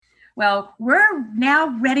Well, we're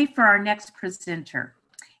now ready for our next presenter.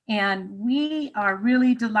 And we are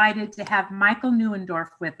really delighted to have Michael Neuendorf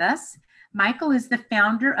with us. Michael is the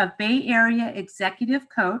founder of Bay Area Executive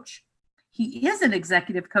Coach. He is an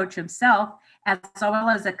executive coach himself, as well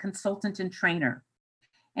as a consultant and trainer.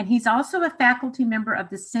 And he's also a faculty member of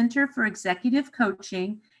the Center for Executive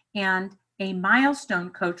Coaching and a milestone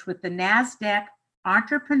coach with the NASDAQ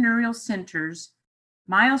Entrepreneurial Center's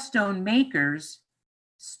Milestone Makers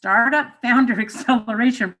Startup Founder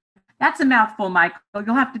Acceleration. That's a mouthful, Michael.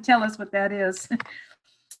 You'll have to tell us what that is.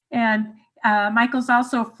 And Michael's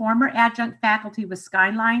also a former adjunct faculty with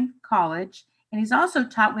Skyline College, and he's also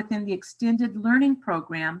taught within the Extended Learning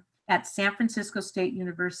Program at San Francisco State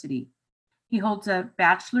University. He holds a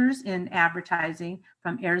bachelor's in advertising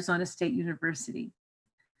from Arizona State University.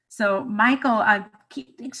 So Michael,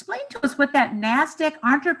 explain to us what that NASDAQ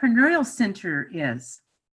Entrepreneurial Center is.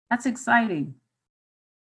 That's exciting.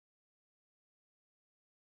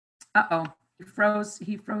 Uh-oh,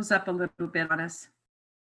 he froze up a little bit on us.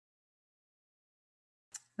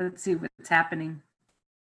 Let's see what's happening.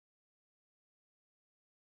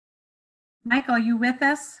 Michael, are you with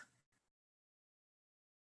us?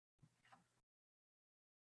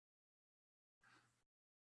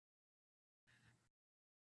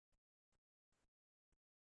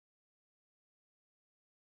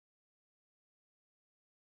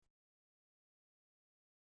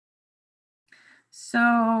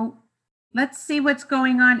 So let's see what's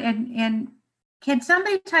going on. And can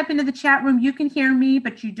somebody type into the chat room, you can hear me,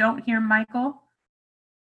 but you don't hear Michael?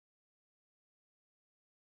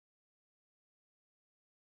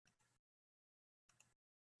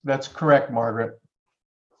 That's correct, Margaret.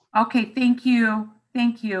 Okay, thank you.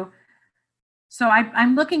 Thank you. So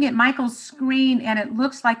I'm looking at Michael's screen and it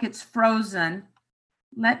looks like it's frozen.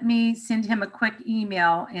 Let me send him a quick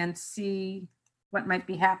email and see what might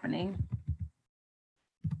be happening.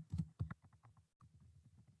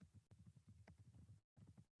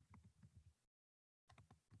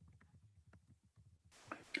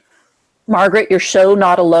 Margaret, you're so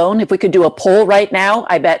not alone. If we could do a poll right now,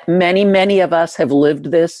 I bet many, many of us have lived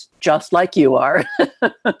this just like you are.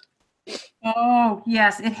 Oh,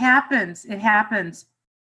 yes, it happens. It happens.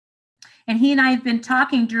 And he and I have been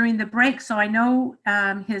talking during the break, so I know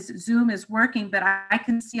his Zoom is working, but I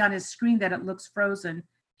can see on his screen that it looks frozen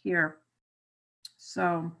here.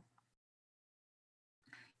 So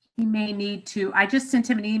he may need to, I just sent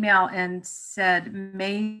him an email and said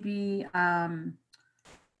maybe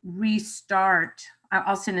restart.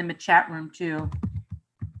 I'll send him a chat room too.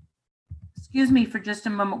 Excuse me for just a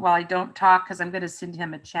moment while I don't talk, because I'm going to send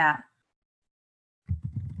him a chat.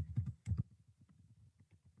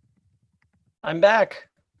 I'm back.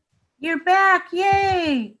 You're back.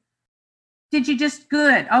 Yay. Did you just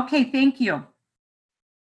good? Okay, thank you.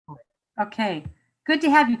 Okay, good to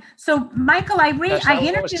have you. So Michael, I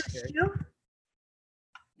introduced you.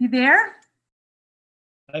 You there?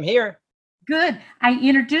 I'm here. Good. I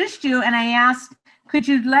introduced you and I asked, could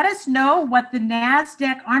you let us know what the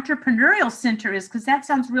NASDAQ Entrepreneurial Center is? Because that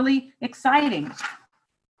sounds really exciting.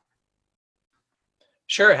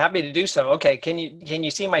 Sure, happy to do so. Okay, can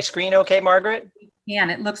you see my screen okay, Margaret? Yeah,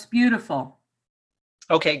 and it looks beautiful.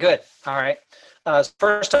 Okay, good. All right.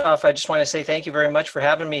 First off, I just want to say thank you very much for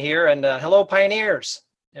having me here, and hello, pioneers.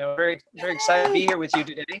 Very excited to be here with you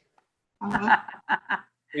today.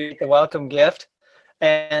 The welcome gift.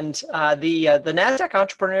 And the NASDAQ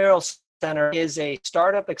Entrepreneurial Center is a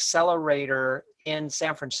startup accelerator in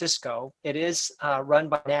San Francisco. It is run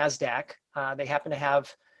by NASDAQ. They happen to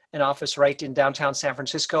have an office right in downtown San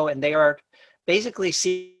Francisco, and they are basically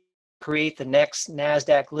seeking to create the next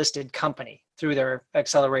NASDAQ listed company through their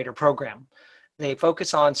accelerator program. They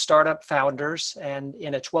focus on startup founders, and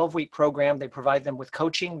in a 12-week program, they provide them with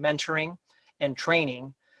coaching, mentoring, and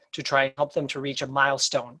training to try and help them to reach a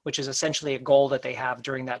milestone, which is essentially a goal that they have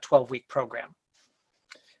during that 12-week program.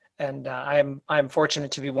 And I'm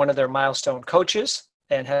fortunate to be one of their milestone coaches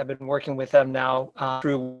and have been working with them now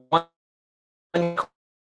through one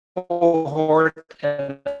cohort,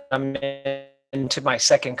 and I'm into my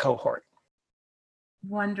second cohort.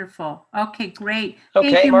 Wonderful. Okay, great.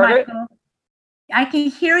 Okay, thank you, Margaret. Michael. I can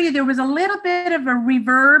hear you. There was a little bit of a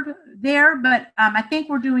reverb there, but I think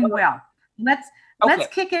we're doing well. Let's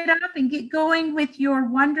kick it up and get going with your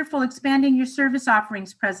wonderful Expanding Your Service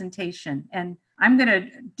Offerings presentation. And I'm going to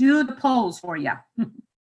do the polls for you.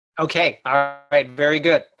 Okay. All right. Very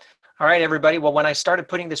good. All right, everybody. Well, when I started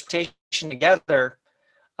putting this presentation together,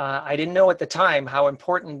 I didn't know at the time how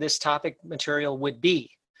important this topic material would be.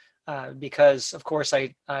 Because, of course,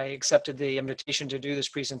 I accepted the invitation to do this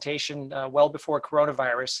presentation well before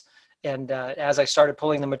coronavirus. And as I started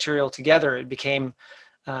pulling the material together, it became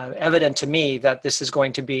evident to me that this is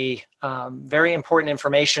going to be very important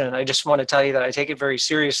information. And I just want to tell you that I take it very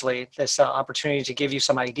seriously, this opportunity to give you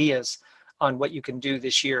some ideas on what you can do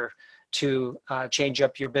this year to change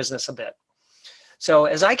up your business a bit. So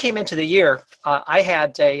as I came into the year, I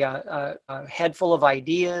had a head full of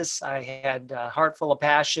ideas. I had a heart full of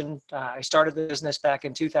passion. I started the business back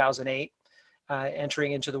in 2008,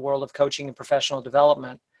 entering into the world of coaching and professional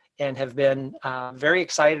development, and have been very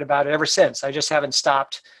excited about it ever since. I just haven't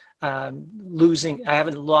stopped I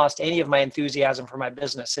haven't lost any of my enthusiasm for my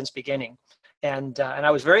business since beginning. And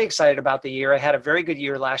I was very excited about the year. I had a very good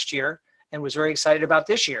year last year and was very excited about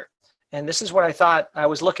this year. And this is what I thought I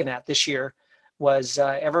was looking at this year was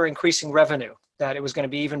ever increasing revenue, that it was going to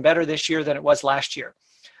be even better this year than it was last year.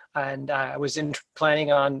 And I was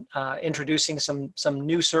planning on introducing some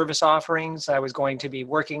new service offerings. I was going to be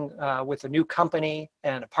working with a new company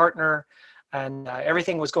and a partner, and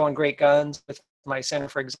everything was going great guns with my Center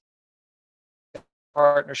for Executive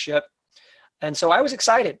Partnership. And so I was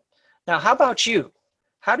excited. Now, how about you?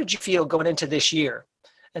 How did you feel going into this year?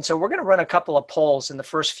 And so we're going to run a couple of polls in the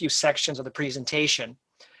first few sections of the presentation.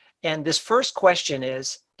 And this first question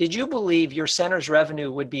is, did you believe your center's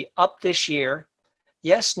revenue would be up this year?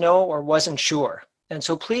 Yes, no, or wasn't sure? And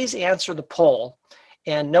so please answer the poll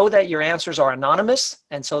and know that your answers are anonymous.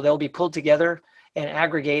 And so they'll be pulled together and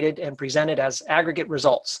aggregated and presented as aggregate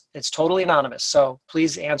results. It's totally anonymous. So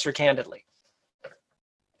please answer candidly.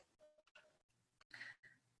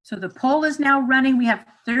 So the poll is now running. We have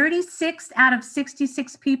 36 out of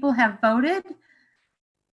 66 people have voted.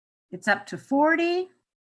 It's up to 40.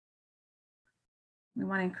 We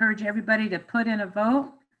want to encourage everybody to put in a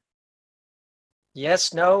vote.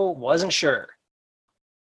 Yes, no, wasn't sure.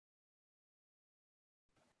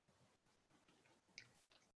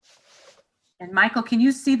 And Michael, can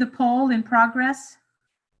you see the poll in progress?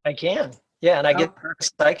 I can. Yeah, and I get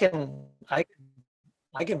Perfect. I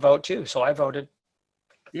can vote too. So I voted.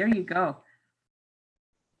 There you go.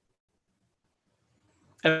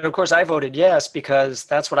 And of course, I voted yes because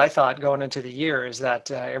that's what I thought going into the year is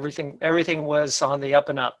that everything was on the up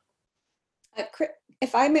and up.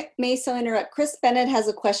 If I may so interrupt, Chris Bennett has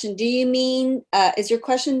a question. Do you mean, is your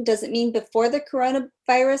question, does it mean before the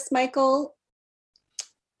coronavirus, Michael?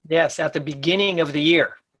 Yes, at the beginning of the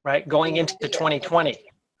year, right? Going into 2020.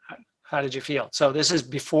 How did you feel? So this is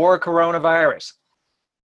before coronavirus.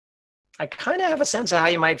 I kind of have a sense of how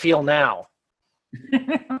you might feel now.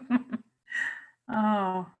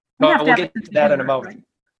 Oh, But we'll get to that in a moment.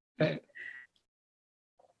 right?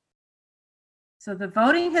 So the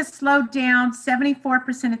voting has slowed down.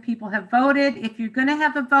 74% of people have voted. If you're going to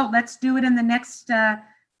have a vote, let's do it in the next 10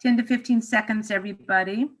 to 15 seconds,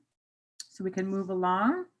 everybody, so we can move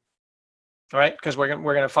along. All right, because we're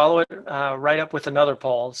going to follow it right up with another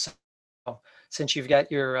poll. So since you've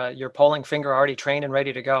got your polling finger already trained and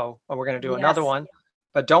ready to go, we're going to do another one.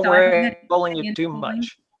 But don't worry, polling you too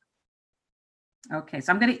much. Okay,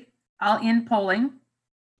 so I'll end polling.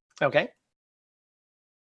 Okay.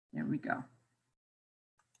 There we go.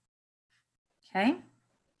 Okay.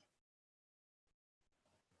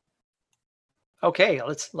 Okay,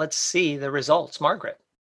 let's see the results, Margaret.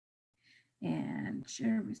 And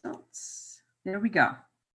share results. There we go.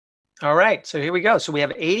 All right, so here we go. So we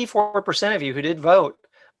have 84% of you who did vote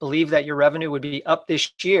believe that your revenue would be up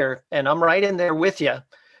this year, and I'm right in there with you.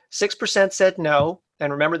 6% said no,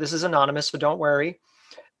 and remember this is anonymous, so don't worry.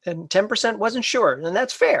 And 10% wasn't sure, and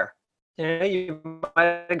that's fair. You know, you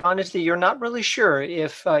might have gone into the year not really sure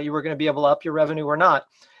if you were going to be able to up your revenue or not.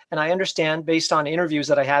 And I understand, based on interviews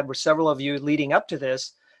that I had with several of you leading up to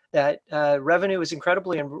this, that revenue is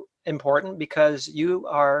incredibly important because you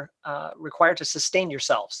are required to sustain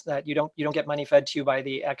yourselves. That you don't get money fed to you by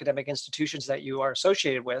the academic institutions that you are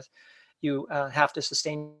associated with. You have to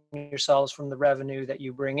sustain yourselves from the revenue that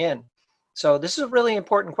you bring in. So this is a really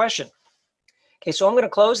important question. Okay, so I'm going to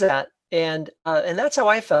close that, and that's how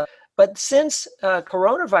I felt. But since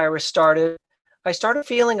coronavirus started, I started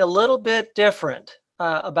feeling a little bit different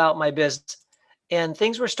about my business, and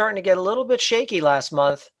things were starting to get a little bit shaky last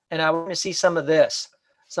month. And I want to see some of this.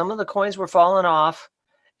 Some of the coins were falling off,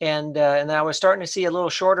 and I was starting to see a little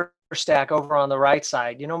shorter stack over on the right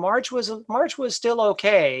side. You know, March was still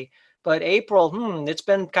okay, but April, it's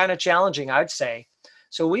been kind of challenging, I'd say.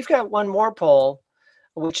 So we've got one more poll,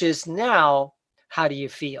 which is now, how do you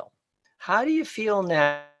feel? How do you feel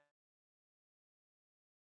now?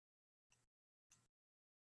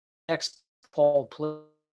 Next poll,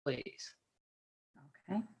 please.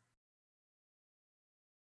 Okay.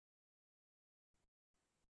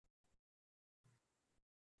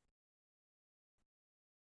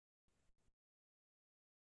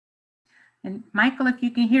 And Michael, if you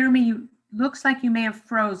can hear me, you looks like you may have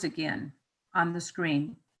froze again on the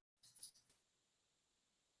screen.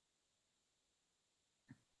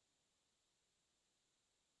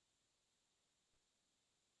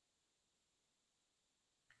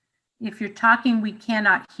 If you're talking, we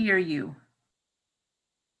cannot hear you.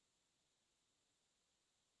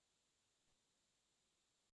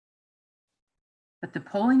 But the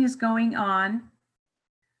polling is going on.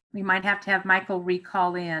 We might have to have Michael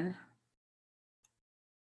recall in.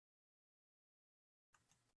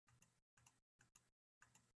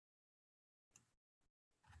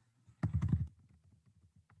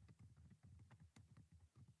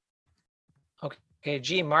 Okay,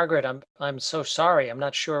 gee, Margaret, I'm so sorry. I'm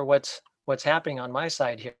not sure what's happening on my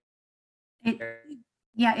side here.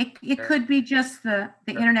 Yeah, it could be just the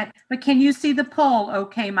internet, but can you see the poll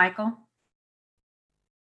okay, Michael?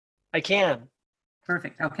 I can.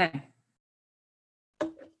 Perfect, okay.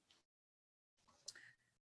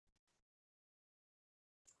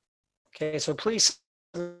 Okay, so please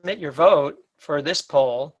submit your vote for this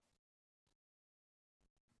poll.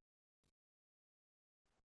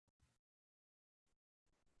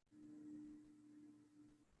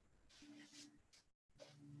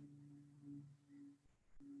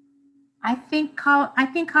 I think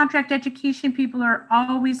contract education people are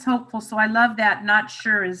always hopeful, so I love that. Not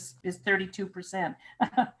sure is 32%.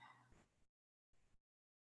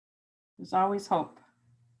 There's always hope.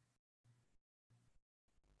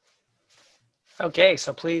 Okay,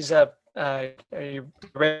 so please, are you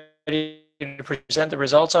ready to present the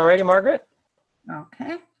results already, Margaret?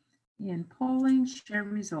 Okay, in polling, share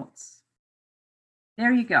results.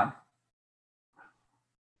 There you go.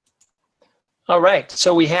 All right,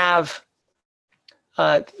 so we have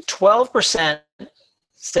 12%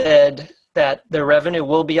 said that their revenue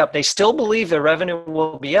will be up. They still believe their revenue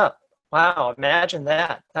will be up. Wow, imagine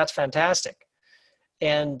that. That's fantastic.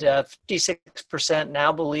 And 56%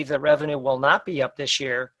 now believe that revenue will not be up this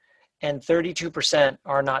year, and 32%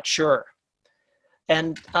 are not sure.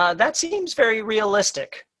 And that seems very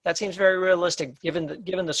realistic. That seems very realistic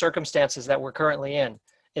given the circumstances that we're currently in,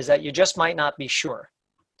 is that you just might not be sure.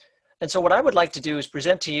 And so what I would like to do is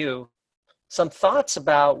present to you some thoughts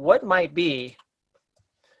about what might be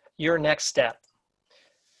your next step.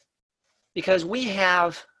 Because we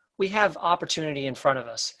have opportunity in front of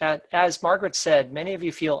us. As Margaret said, many of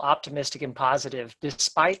you feel optimistic and positive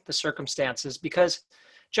despite the circumstances, because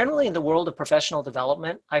generally in the world of professional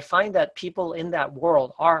development, I find that people in that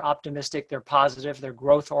world are optimistic, they're positive, they're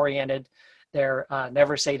growth oriented, they're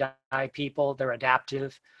never say die people, they're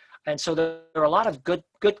adaptive. And so there are a lot of good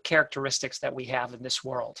characteristics that we have in this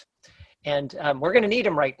world. And we're going to need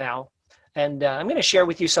them right now. And I'm going to share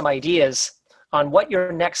with you some ideas on what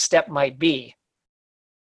your next step might be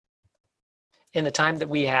in the time that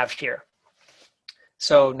we have here.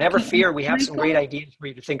 So never fear, we have some great ideas for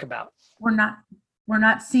you to think about. We're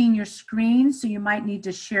not seeing your screen, so you might need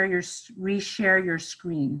to reshare your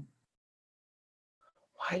screen.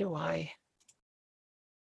 Why do I?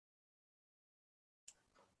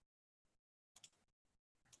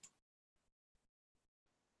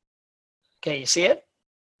 Okay, you see it?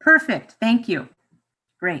 Perfect, thank you.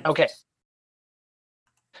 Great. Okay.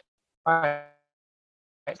 All right.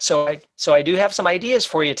 So I do have some ideas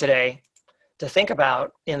for you today to think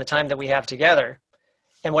about in the time that we have together.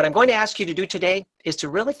 And what I'm going to ask you to do today is to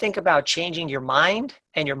really think about changing your mind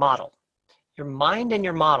and your model. Your mind and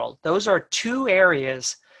your model. Those are two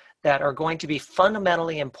areas that are going to be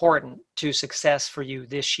fundamentally important to success for you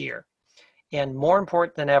this year. And more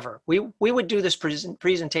important than ever. We would do this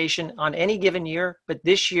presentation on any given year, but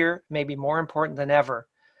this year may be more important than ever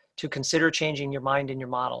to consider changing your mind and your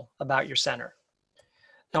model about your center.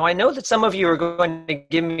 Now, I know that some of you are going to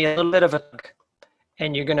give me a little bit of a look,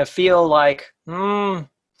 and you're going to feel like, I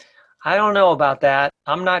don't know about that.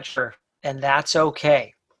 I'm not sure. And that's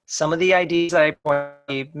okay. Some of the ideas that I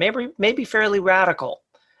point may be fairly radical,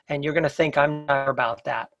 and you're going to think I'm not sure about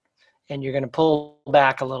that. And you're going to pull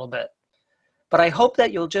back a little bit. But I hope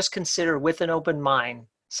that you'll just consider with an open mind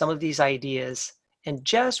some of these ideas and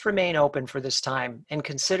just remain open for this time and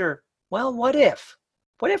consider, well, what if?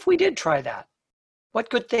 What if we did try that? What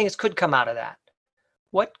good things could come out of that?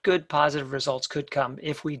 What good positive results could come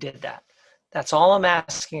if we did that? That's all I'm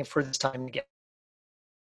asking for this time to get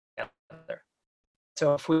together.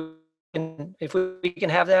 So if we can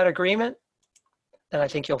have that agreement, then I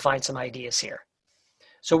think you'll find some ideas here.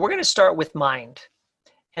 So we're going to start with mind.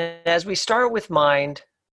 And as we start with mind,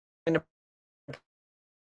 I'm going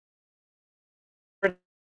to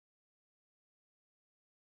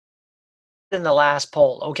in the last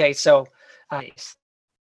poll. Okay, so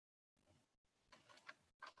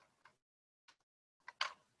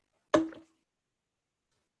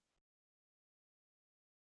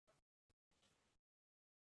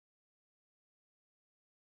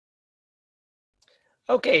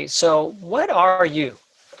Okay, so what are you?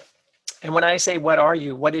 And when I say what are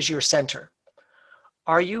you, what is your center?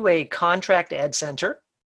 Are you a contract ed center?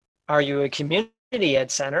 Are you a community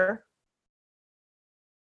ed center?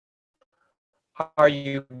 Are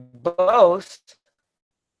you both?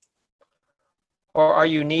 Or are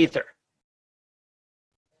you neither?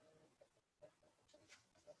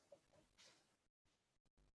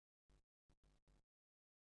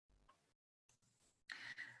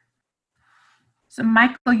 So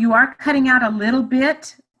Michael, you are cutting out a little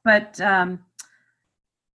bit, but I'll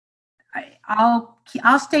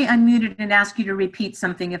stay unmuted and ask you to repeat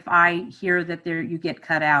something if I hear that you get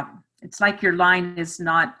cut out. It's like your line is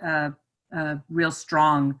not a real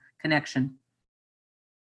strong connection.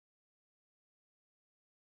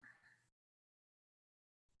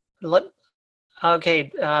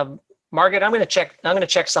 Okay, Margaret, I'm going to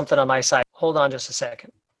check something on my side. Hold on just a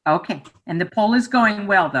second. Okay, and the poll is going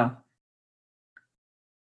well though.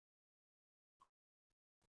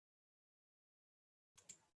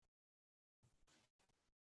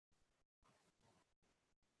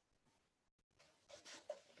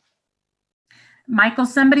 Michael,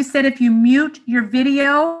 somebody said if you mute your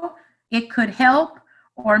video, it could help,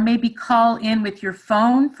 or maybe call in with your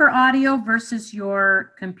phone for audio versus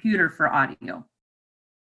your computer for audio.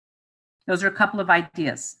 Those are a couple of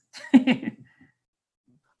ideas.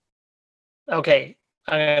 Okay,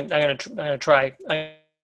 I'm gonna try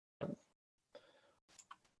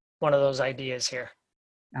one of those ideas here.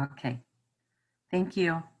 Okay, thank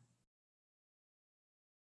you.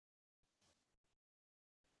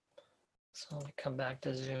 So let me come back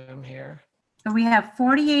to Zoom here. So we have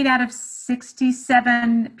 48 out of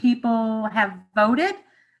 67 people have voted.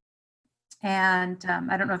 And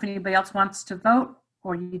I don't know if anybody else wants to vote,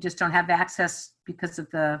 or you just don't have access because of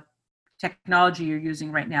the technology you're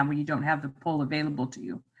using right now where you don't have the poll available to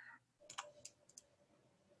you.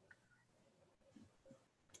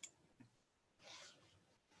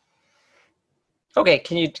 Okay,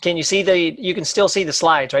 can you see you can still see the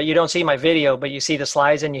slides, right? You don't see my video, but you see the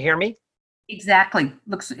slides and you hear me? Exactly.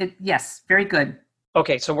 Yes, very good.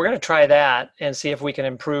 Okay, so we're going to try that and see if we can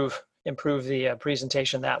improve the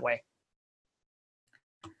presentation that way.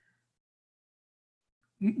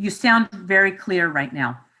 You sound very clear right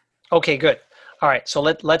now. Okay, good. All right, so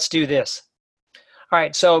let's do this. All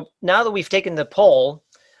right, so now that we've taken the poll,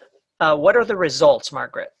 what are the results,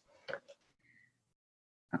 Margaret?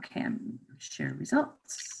 Okay, share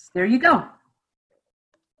results. There you go.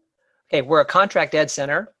 Okay, we're a contract ed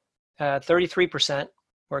center, 33%.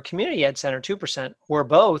 We're a community ed center, 2%. We're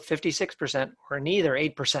both, 56%. We're neither,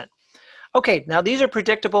 8%. Okay, now these are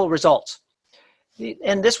predictable results.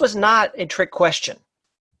 And this was not a trick question.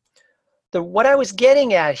 What I was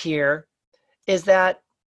getting at here is that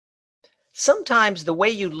sometimes the way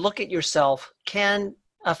you look at yourself can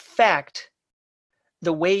affect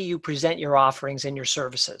the way you present your offerings and your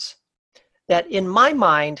services. That in my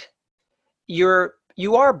mind,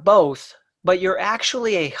 you are both, but you're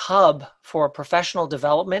actually a hub for professional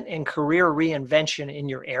development and career reinvention in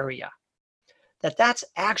your area. That's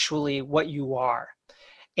actually what you are.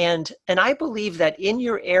 And I believe that in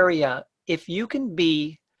your area, if you can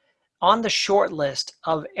be on the short list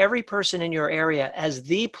of every person in your area as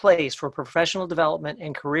the place for professional development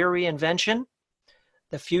and career reinvention,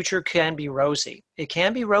 the future can be rosy. It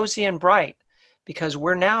can be rosy and bright because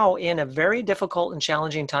we're now in a very difficult and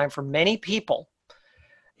challenging time for many people.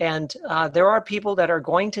 And there are people that are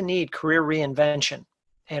going to need career reinvention.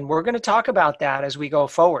 And we're going to talk about that as we go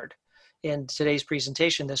forward in today's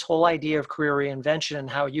presentation, this whole idea of career reinvention and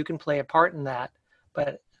how you can play a part in that,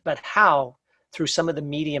 but how through some of the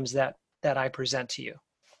mediums that I present to you.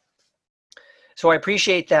 So I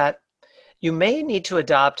appreciate that you may need to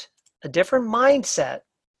adopt a different mindset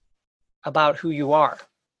about who you are.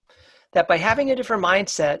 That by having a different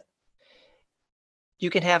mindset, you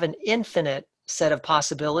can have an infinite set of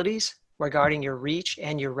possibilities regarding your reach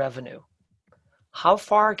and your revenue. How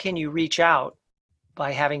far can you reach out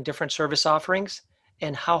by having different service offerings,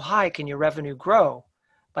 and how high can your revenue grow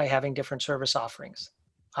by having different service offerings?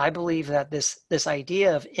 I believe that this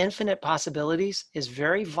idea of infinite possibilities is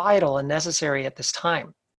very vital and necessary at this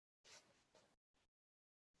time.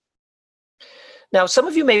 Now, some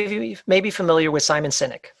of you may be familiar with Simon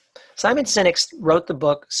Sinek. Simon Sinek wrote the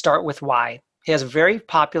book Start With Why. He has a very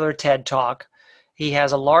popular TED Talk. He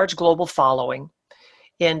has a large global following,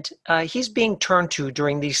 and he's being turned to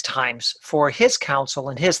during these times for his counsel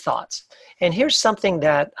and his thoughts. And here's something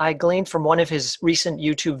that I gleaned from one of his recent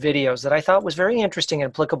YouTube videos that I thought was very interesting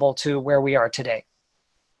and applicable to where we are today.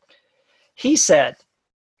 He said,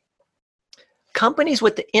 companies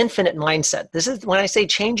with the infinite mindset, this is when I say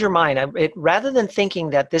change your mind, rather than thinking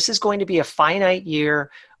that this is going to be a finite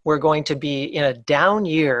year, we're going to be in a down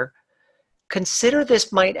year, consider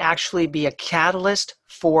this might actually be a catalyst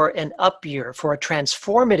for an up year, for a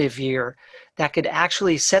transformative year that could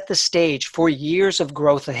actually set the stage for years of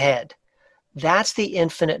growth ahead. That's the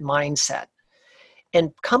infinite mindset.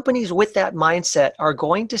 And companies with that mindset are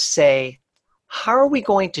going to say, how are we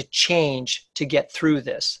going to change to get through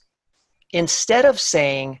this? Instead of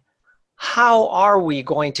saying, how are we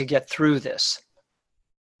going to get through this?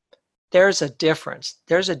 There's a difference.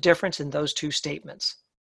 There's a difference in those two statements.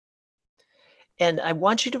 And I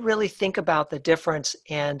want you to really think about the difference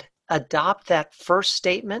and adopt that first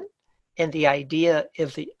statement and the idea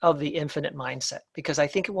of the infinite mindset, because I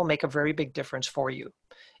think it will make a very big difference for you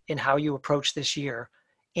in how you approach this year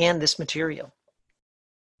and this material.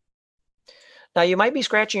 Now, you might be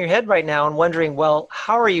scratching your head right now and wondering, well,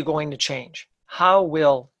 how are you going to change? How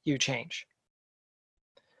will you change?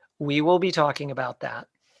 We will be talking about that.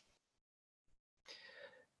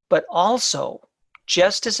 But also,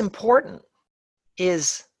 just as important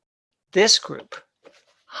is this group.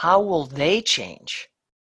 How will they change?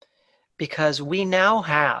 Because we now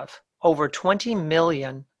have over 20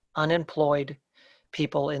 million unemployed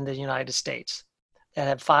people in the United States that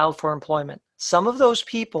have filed for employment. Some of those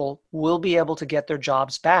people will be able to get their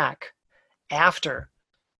jobs back after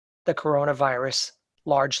the coronavirus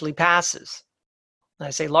largely passes. And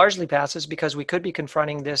I say largely passes because we could be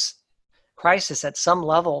confronting this crisis at some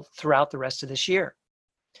level throughout the rest of this year.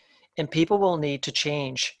 And people will need to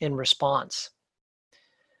change in response.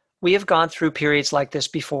 We have gone through periods like this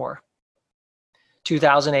before.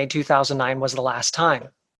 2008, 2009 was the last time.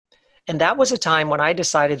 And that was a time when I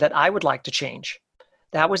decided that I would like to change.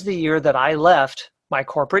 That was the year that I left my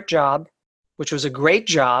corporate job, which was a great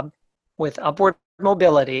job with upward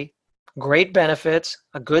mobility, great benefits,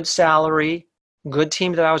 a good salary, good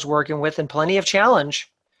team that I was working with, and plenty of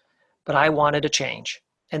challenge. But I wanted to change.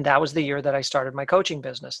 And that was the year that I started my coaching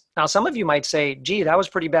business. Now, some of you might say, gee, that was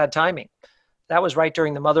pretty bad timing. That was right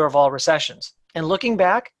during the mother of all recessions. And looking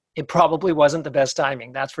back, it probably wasn't the best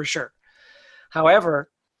timing, that's for sure.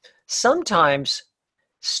 However, sometimes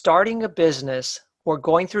starting a business or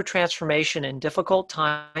going through transformation in difficult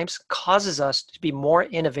times causes us to be more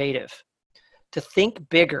innovative, to think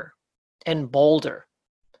bigger and bolder,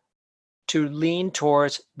 to lean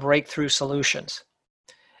towards breakthrough solutions.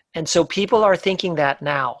 And so people are thinking that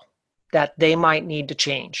now, that they might need to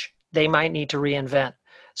change. They might need to reinvent.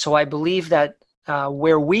 So I believe that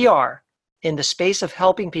where we are in the space of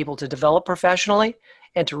helping people to develop professionally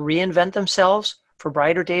and to reinvent themselves for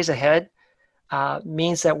brighter days ahead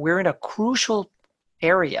means that we're in a crucial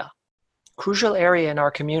area in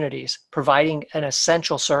our communities, providing an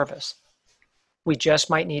essential service. We just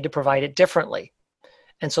might need to provide it differently.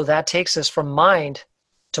 And so that takes us from mind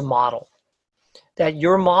to model. That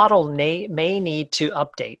your model may need to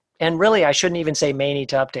update. And really, I shouldn't even say may need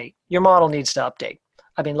to update. Your model needs to update.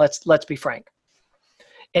 I mean, let's be frank.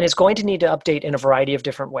 And it's going to need to update in a variety of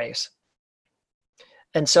different ways.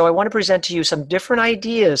 And so I want to present to you some different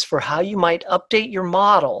ideas for how you might update your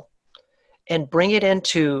model and bring it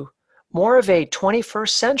into more of a 21st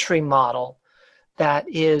century model that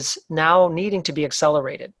is now needing to be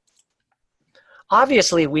accelerated.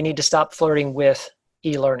 Obviously, we need to stop flirting with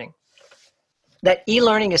e-learning. That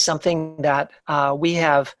e-learning is something that we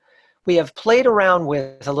have played around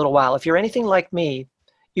with a little while. If you're anything like me,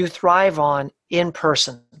 you thrive on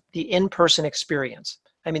in-person, the in-person experience.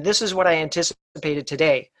 I mean, this is what I anticipated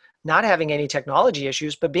today, not having any technology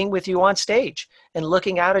issues, but being with you on stage and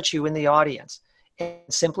looking out at you in the audience and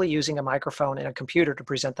simply using a microphone and a computer to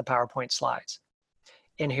present the PowerPoint slides.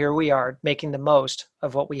 And here we are making the most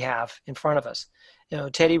of what we have in front of us. You know,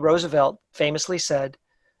 Teddy Roosevelt famously said,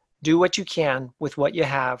 do what you can with what you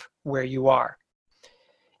have where you are.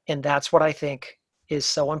 And that's what I think is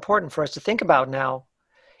so important for us to think about now.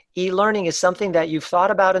 E-learning is something that you've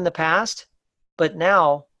thought about in the past, but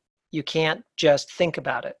now you can't just think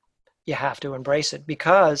about it. You have to embrace it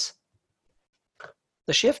because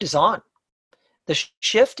the shift is on. The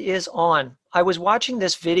shift is on. I was watching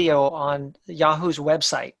this video on Yahoo's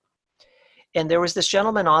website, and there was this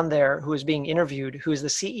gentleman on there who was being interviewed who is the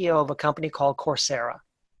CEO of a company called Coursera.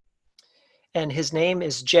 And his name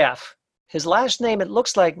is Jeff. His last name, it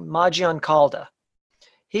looks like Majiancalda.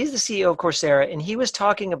 He's the CEO of Coursera, and he was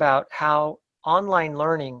talking about how online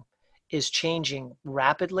learning is changing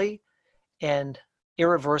rapidly and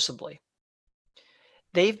irreversibly.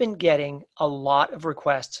 They've been getting a lot of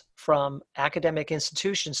requests from academic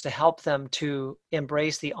institutions to help them to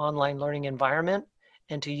embrace the online learning environment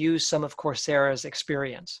and to use some of Coursera's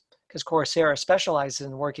experience, because Coursera specializes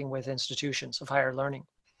in working with institutions of higher learning.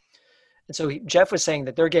 And so Jeff was saying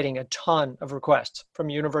that they're getting a ton of requests from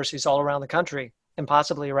universities all around the country and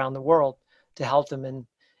possibly around the world to help them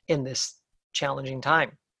in this challenging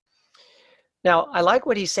time. Now, I like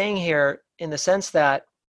what he's saying here in the sense that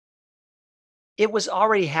it was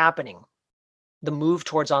already happening, the move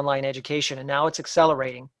towards online education, and now it's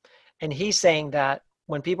accelerating. And he's saying that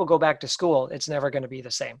when people go back to school, it's never going to be the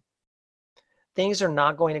same. Things are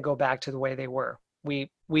not going to go back to the way they were. We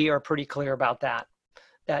are pretty clear about that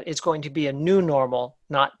it's going to be a new normal,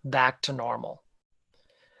 not back to normal.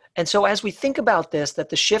 And so as we think about this, that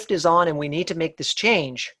the shift is on and we need to make this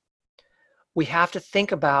change, we have to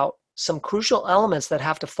think about some crucial elements that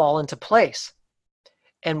have to fall into place.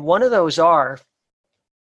 And one of those are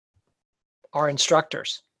our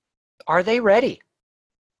instructors. Are they ready?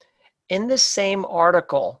 In this same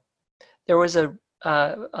article, there was a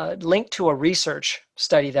link to a research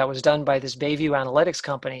study that was done by this Bayview Analytics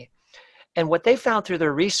company. And what they found through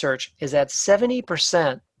their research is that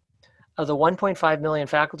 70% of the 1.5 million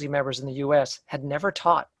faculty members in the US had never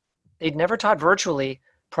taught. They'd never taught virtually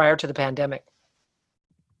prior to the pandemic.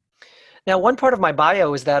 Now, one part of my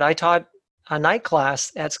bio is that I taught a night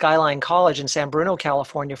class at Skyline College in San Bruno,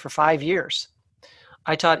 California for 5 years.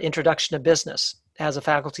 I taught Introduction to Business as a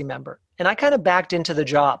faculty member, and I kind of backed into the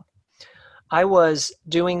job. I was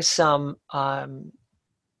doing some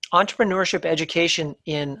entrepreneurship education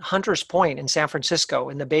in Hunters Point in San Francisco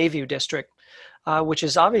in the Bayview district, which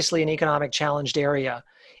is obviously an economic challenged area.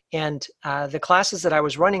 And the classes that I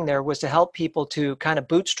was running there was to help people to kind of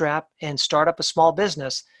bootstrap and start up a small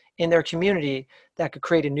business in their community that could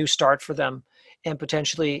create a new start for them and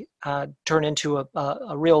potentially turn into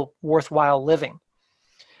a real worthwhile living.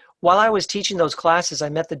 While I was teaching those classes, I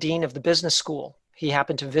met the dean of the business school. He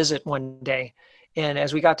happened to visit one day. And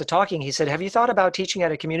as we got to talking, he said, "Have you thought about teaching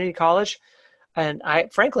at a community college?" And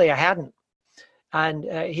frankly, I hadn't. And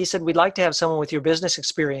he said, "We'd like to have someone with your business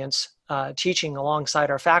experience teaching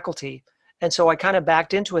alongside our faculty." And so I kind of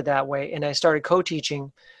backed into it that way. And I started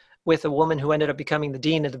co-teaching with a woman who ended up becoming the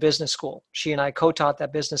dean of the business school. She and I co-taught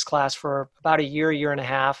that business class for about a year and a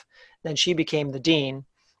half. Then she became the dean.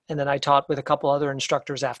 And then I taught with a couple other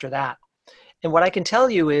instructors after that. And what I can tell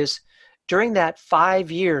you is during that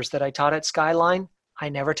 5 years that I taught at Skyline, I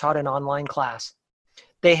never taught an online class.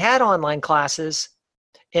 They had online classes,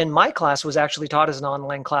 and my class was actually taught as an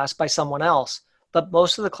online class by someone else, but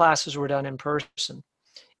most of the classes were done in person.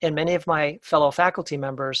 And many of my fellow faculty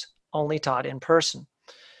members only taught in person.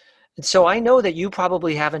 And so I know that you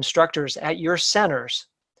probably have instructors at your centers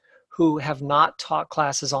who have not taught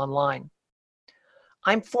classes online.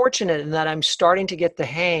 I'm fortunate in that I'm starting to get the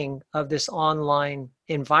hang of this online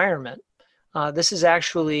environment. This is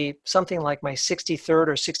actually something like my 63rd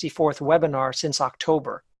or 64th webinar since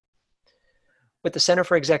October. With the Center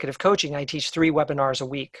for Executive Coaching, I teach 3 webinars a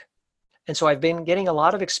week. And so I've been getting a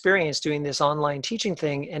lot of experience doing this online teaching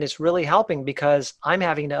thing, and it's really helping because I'm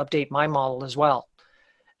having to update my model as well.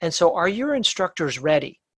 And so are your instructors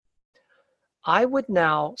ready? I would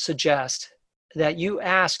now suggest that you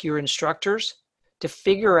ask your instructors to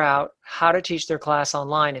figure out how to teach their class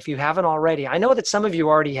online if you haven't already. I know that some of you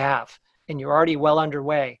already have, and you're already well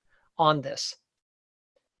underway on this.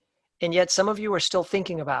 And yet some of you are still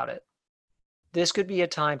thinking about it. This could be a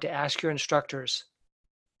time to ask your instructors,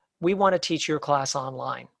 we want to teach your class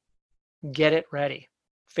online. Get it ready.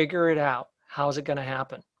 Figure it out. How's it going to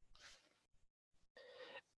happen?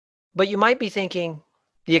 But you might be thinking,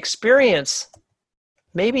 maybe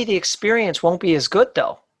the experience won't be as good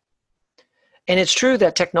though. And it's true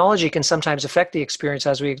that technology can sometimes affect the experience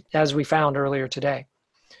as we found earlier today.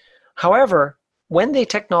 However, when the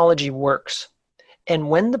technology works and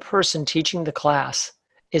when the person teaching the class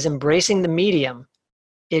is embracing the medium,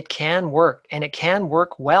 it can work, and it can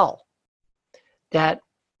work well. That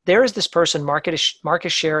there is this person,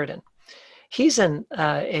 Marcus Sheridan. He's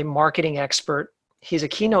a marketing expert. He's a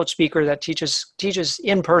keynote speaker that teaches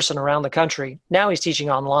in person around the country. Now he's teaching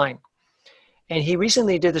online. And he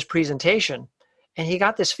recently did this presentation, and he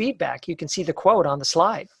got this feedback. You can see the quote on the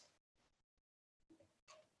slide.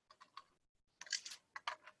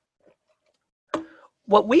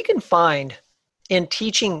 What we can find in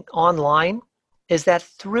teaching online is that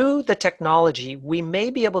through the technology, we may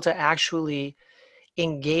be able to actually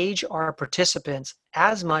engage our participants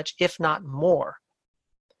as much, if not more,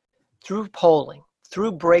 through polling,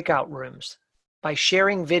 through breakout rooms, by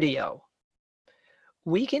sharing video.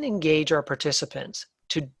 We can engage our participants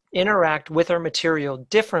to interact with our material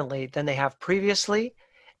differently than they have previously,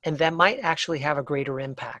 and that might actually have a greater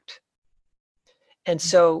impact. And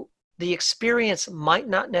so the experience might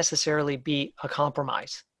not necessarily be a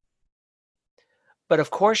compromise. But of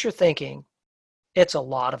course you're thinking, it's a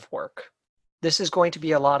lot of work. This is going to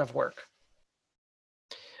be a lot of work.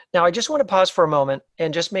 Now, I just want to pause for a moment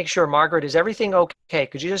and just make sure, Margaret, is everything okay?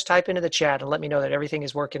 Could you just type into the chat and let me know that everything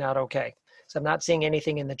is working out okay? So I'm not seeing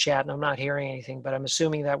anything in the chat and I'm not hearing anything, but I'm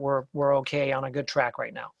assuming that we're okay, on a good track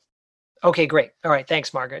right now. Okay, great. All right,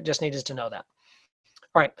 thanks, Margaret. Just needed to know that.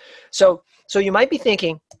 All right, so you might be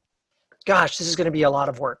thinking, gosh, this is going to be a lot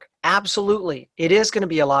of work. Absolutely, it is going to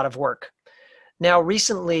be a lot of work. Now,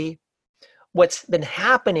 recently, what's been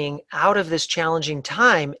happening out of this challenging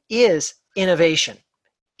time is innovation.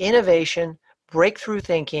 Innovation, breakthrough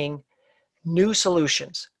thinking, new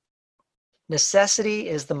solutions. Necessity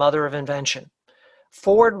is the mother of invention.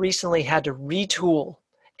 Ford recently had to retool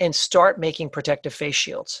and start making protective face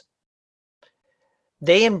shields.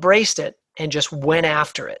 They embraced it and just went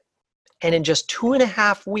after it. And in just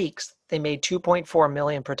 2.5 weeks, they made 2.4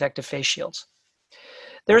 million protective face shields.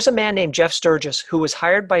 There's a man named Jeff Sturgis who was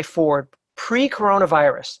hired by Ford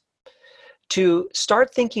pre-coronavirus to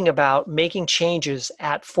start thinking about making changes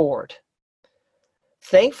at Ford.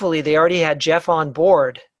 Thankfully, they already had Jeff on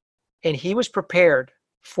board, and he was prepared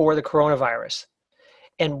for the coronavirus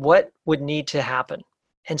and what would need to happen.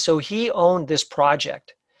 And so he owned this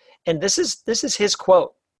project. And this is his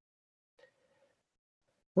quote.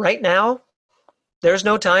 Right now, there's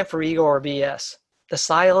no time for ego or BS. The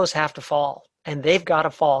silos have to fall, and they've got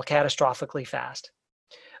to fall catastrophically fast.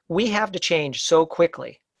 We have to change so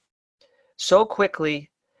quickly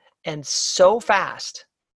and so fast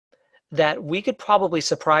that we could probably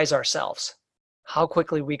surprise ourselves how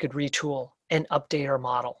quickly we could retool and update our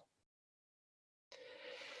model.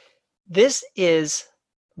 This is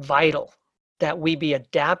vital that we be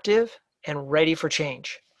adaptive and ready for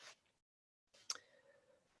change.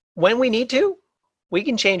 When we need to, we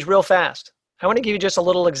can change real fast. I want to give you just a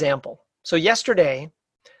little example. So yesterday,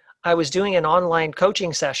 I was doing an online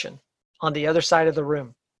coaching session on the other side of the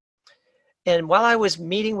room. And while I was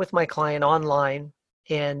meeting with my client online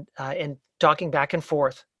and talking back and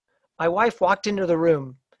forth, my wife walked into the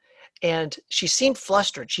room and she seemed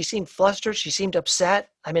flustered. She seemed upset.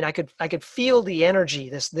 I mean, I could feel the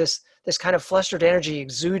energy, this kind of flustered energy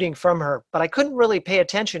exuding from her, but I couldn't really pay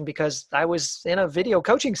attention because I was in a video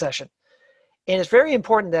coaching session. And it's very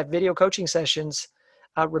important that video coaching sessions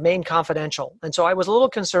remain confidential. And so I was a little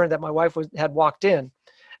concerned that my wife had walked in,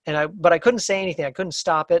 but I couldn't say anything. I couldn't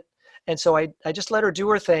stop it. And so I just let her do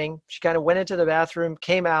her thing. She kind of went into the bathroom,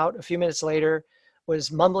 came out a few minutes later,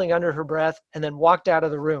 was mumbling under her breath, and then walked out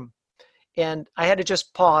of the room. And I had to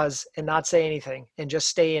just pause and not say anything and just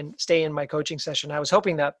stay in my coaching session. I was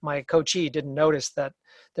hoping that my coachee didn't notice that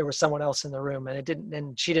there was someone else in the room,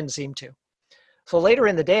 and she didn't seem to. So later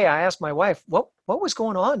in the day, I asked my wife, what was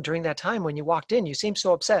going on during that time when you walked in? You seemed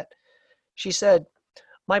so upset. She said,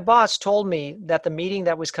 my boss told me that the meeting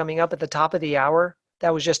that was coming up at the top of the hour,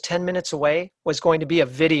 that was just 10 minutes away, was going to be a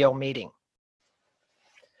video meeting.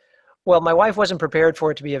 Well, my wife wasn't prepared for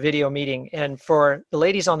it to be a video meeting. And for the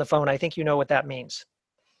ladies on the phone, I think you know what that means.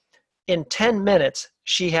 In 10 minutes,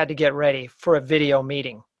 she had to get ready for a video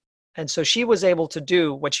meeting. And so she was able to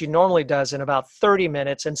do what she normally does in about 30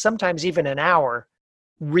 minutes and sometimes even an hour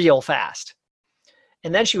real fast.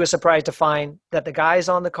 And then she was surprised to find that the guys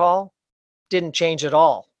on the call didn't change at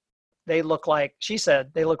all. They look like, she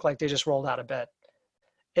said, they look like they just rolled out of bed.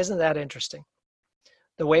 Isn't that interesting?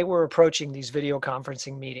 The way we're approaching these video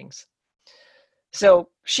conferencing meetings. So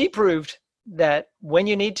she proved that when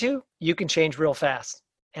you need to, you can change real fast.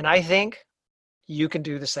 And I think you can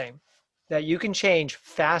do the same, that you can change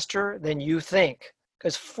faster than you think,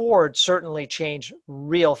 because Ford certainly changed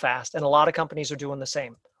real fast. And a lot of companies are doing the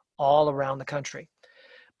same all around the country.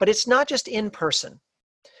 But it's not just in person,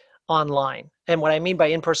 online. And what I mean by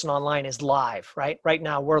in person online is live, right? Right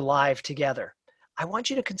now we're live together. I want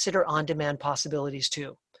you to consider on-demand possibilities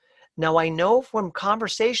too. Now, I know from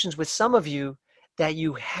conversations with some of you that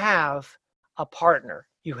you have a partner.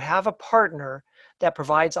 You have a partner that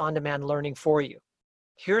provides on-demand learning for you.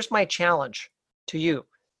 Here's my challenge to you.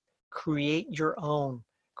 Create your own.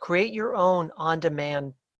 Create your own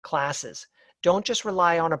on-demand classes. Don't just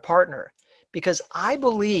rely on a partner, because I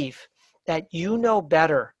believe that you know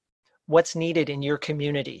better what's needed in your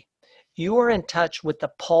community. You are in touch with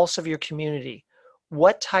the pulse of your community.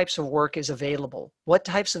 What types of work is available? What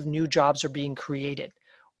types of new jobs are being created?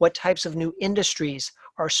 What types of new industries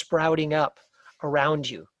are sprouting up around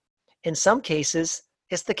you? In some cases,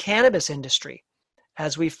 it's the cannabis industry.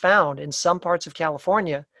 As we found in some parts of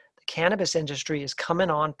California, the cannabis industry is coming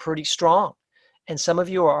on pretty strong. And some of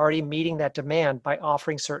you are already meeting that demand by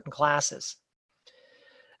offering certain classes.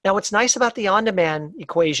 Now, what's nice about the on-demand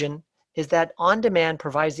equation is that on-demand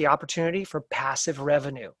provides the opportunity for passive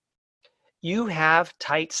revenue. You have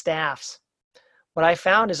tight staffs. What I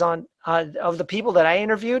found is of the people that I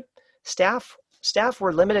interviewed, staff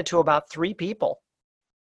were limited to about 3 people.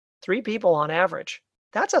 3 people on average.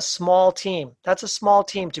 That's a small team. That's a small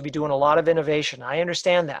team to be doing a lot of innovation. I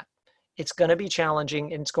understand that. It's going to be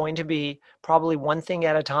challenging, and it's going to be probably one thing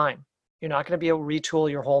at a time. You're not going to be able to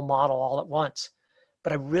retool your whole model all at once.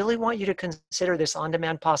 But I really want you to consider this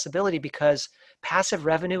on-demand possibility, because passive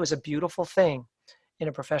revenue is a beautiful thing in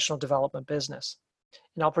a professional development business.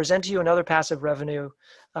 And I'll present to you another passive revenue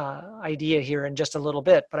idea here in just a little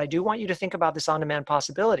bit, but I do want you to think about this on-demand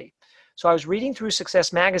possibility. So I was reading through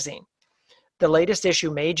Success Magazine, the latest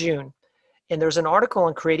issue, May, June, and there's an article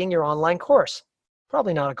on creating your online course.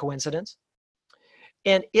 Probably not a coincidence.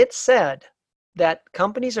 And it said that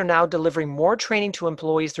companies are now delivering more training to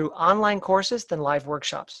employees through online courses than live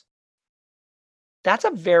workshops. That's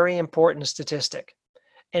a very important statistic.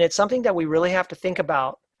 And it's something that we really have to think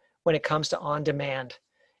about when it comes to on-demand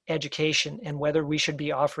education and whether we should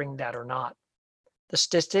be offering that or not. The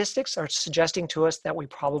statistics are suggesting to us that we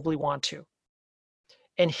probably want to.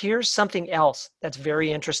 And here's something else that's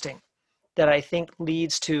very interesting that I think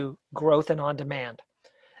leads to growth in on-demand.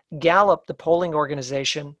 Gallup, the polling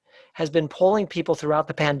organization, has been polling people throughout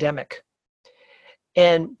the pandemic.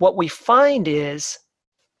 And what we find is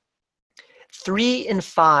 3 in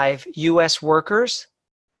 5 US workers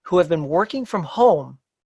who have been working from home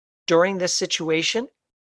during this situation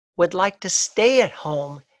would like to stay at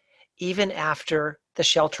home even after the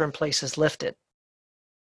shelter in place is lifted.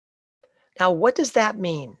 Now, what does that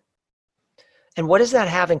mean? And what does that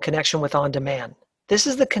have in connection with on-demand? This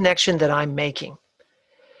is the connection that I'm making.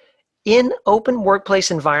 In open workplace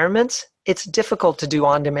environments, it's difficult to do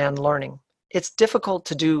on-demand learning. It's difficult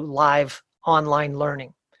to do live online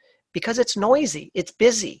learning because it's noisy, it's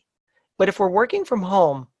busy. But if we're working from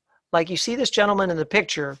home, like you see this gentleman in the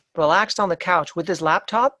picture, relaxed on the couch with his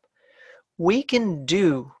laptop, we can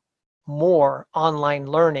do more online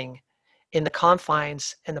learning in the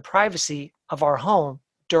confines and the privacy of our home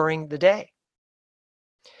during the day.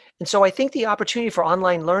 And so I think the opportunity for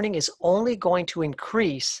online learning is only going to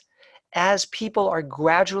increase as people are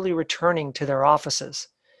gradually returning to their offices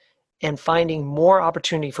and finding more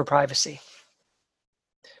opportunity for privacy.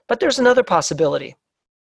 But there's another possibility,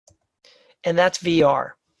 and that's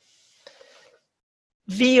VR.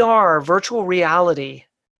 VR, virtual reality,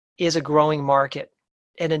 is a growing market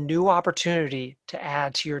and a new opportunity to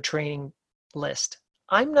add to your training list.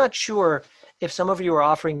 I'm not sure if some of you are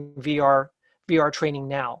offering VR training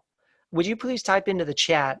now. Would you please type into the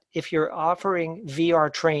chat if you're offering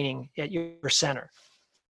VR training at your center?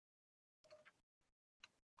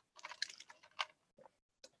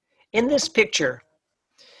 In this picture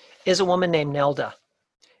is a woman named Nelda.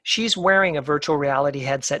 She's wearing a virtual reality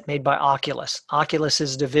headset made by Oculus. Oculus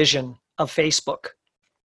is a division of Facebook.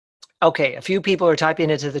 Okay, a few people are typing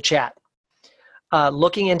into the chat.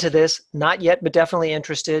 Looking into this, not yet, but definitely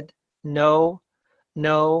interested. No,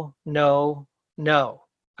 no, no, no.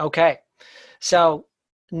 Okay, so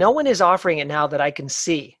no one is offering it now that I can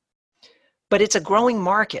see, but it's a growing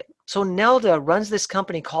market. So Nelda runs this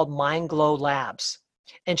company called MindGlow Labs,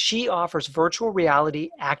 and she offers virtual reality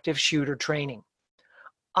active shooter training.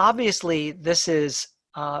 Obviously, this is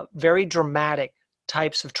very dramatic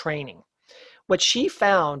types of training. What she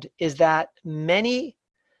found is that many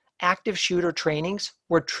active shooter trainings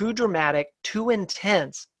were too dramatic, too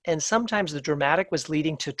intense, and sometimes the dramatic was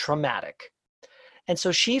leading to traumatic. And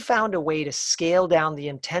so she found a way to scale down the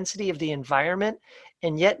intensity of the environment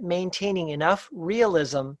and yet maintaining enough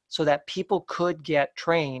realism so that people could get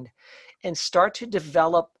trained and start to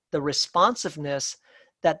develop the responsiveness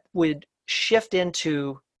that would shift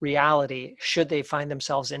into reality should they find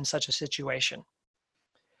themselves in such a situation.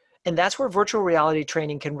 And that's where virtual reality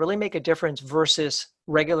training can really make a difference versus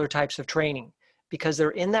regular types of training, because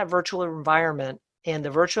they're in that virtual environment, and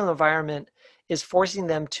the virtual environment is forcing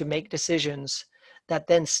them to make decisions that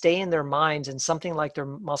then stay in their minds in something like their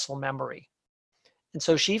muscle memory. And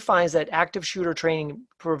so she finds that active shooter training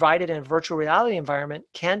provided in a virtual reality environment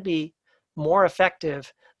can be more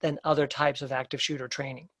effective than other types of active shooter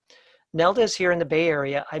training. Nelda is here in the Bay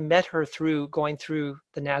Area. I met her through going through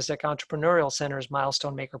the NASDAQ Entrepreneurial Center's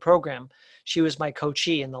Milestone Maker program. She was my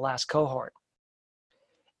coachee in the last cohort.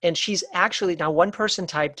 And she's actually, now one person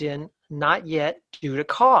typed in, not yet due to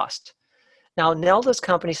cost. Now, Nelda's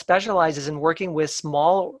company specializes in working with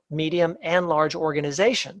small, medium, and large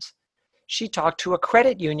organizations. She talked to a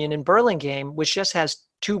credit union in Burlingame, which just has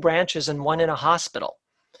 2 branches and 1 in a hospital.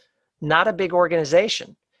 Not a big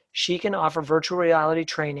organization. She can offer virtual reality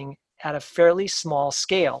training at a fairly small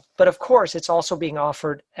scale. But of course, it's also being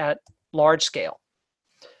offered at large scale.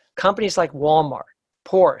 Companies like Walmart,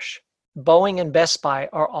 Porsche, Boeing, and Best Buy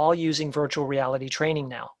are all using virtual reality training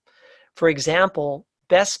now. For example,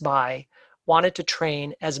 Best Buy wanted to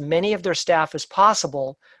train as many of their staff as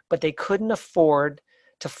possible, but they couldn't afford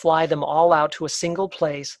to fly them all out to a single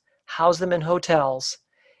place, house them in hotels,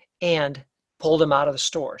 and pull them out of the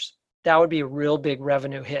stores. That would be a real big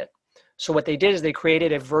revenue hit. So what they did is they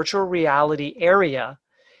created a virtual reality area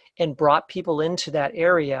and brought people into that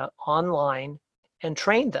area online and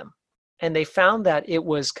trained them. And they found that it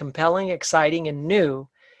was compelling, exciting, and new,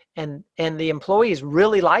 and the employees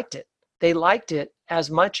really liked it. They liked it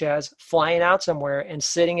as much as flying out somewhere and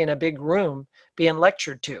sitting in a big room being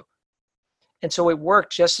lectured to. And so it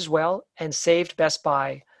worked just as well and saved Best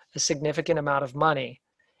Buy a significant amount of money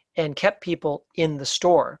and kept people in the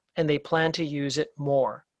store, and they plan to use it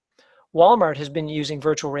more. Walmart has been using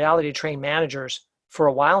virtual reality trained managers for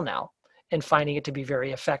a while now and finding it to be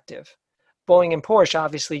very effective. Boeing and Porsche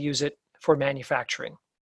obviously use it for manufacturing.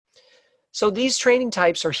 So these training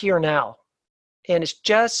types are here now, and it's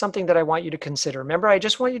just something that I want you to consider. Remember, I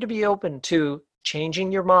just want you to be open to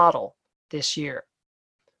changing your model this year.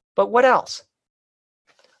 But what else?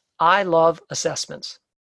 I love assessments.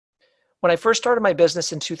 When I first started my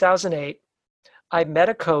business in 2008, I met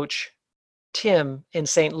a coach, Tim, in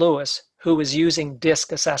St. Louis, who was using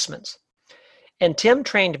DISC assessments. And Tim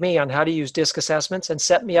trained me on how to use DISC assessments and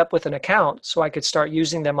set me up with an account so I could start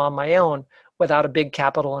using them on my own without a big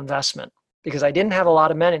capital investment, because I didn't have a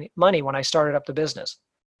lot of money when I started up the business.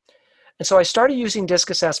 And so I started using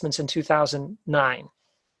DISC assessments in 2009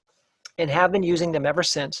 and have been using them ever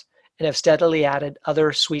since, and have steadily added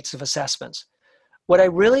other suites of assessments. What I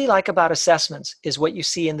really like about assessments is what you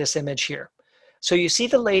see in this image here. So you see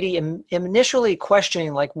the lady initially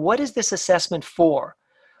questioning, like, what is this assessment for?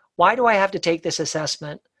 Why do I have to take this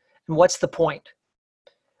assessment? And what's the point?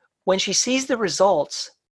 When she sees the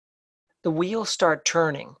results, the wheels start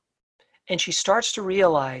turning, and she starts to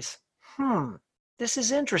realize, this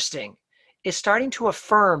is interesting. It's starting to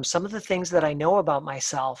affirm some of the things that I know about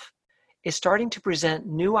myself. It's starting to present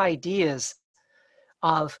new ideas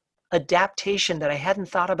of adaptation that I hadn't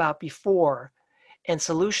thought about before, and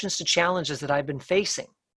solutions to challenges that I've been facing.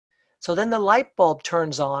 So then the light bulb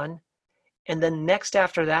turns on, and then next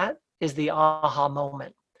after that is the aha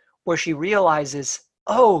moment, where she realizes,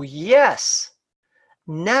 oh yes,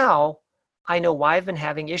 now I know why I've been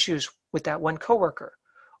having issues with that one coworker,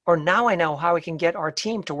 or now I know how I can get our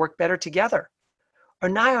team to work better together, or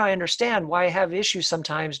now I understand why I have issues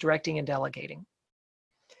sometimes directing and delegating.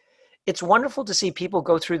 It's wonderful to see people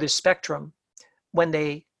go through this spectrum when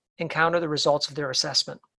they encounter the results of their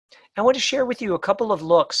assessment. I want to share with you a couple of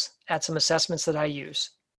looks at some assessments that I use.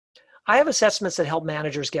 I have assessments that help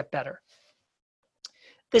managers get better.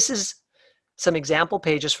 This is some example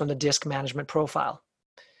pages from the DISC management profile.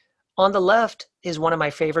 On the left is one of my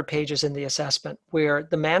favorite pages in the assessment, where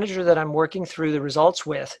the manager that I'm working through the results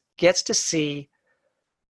with gets to see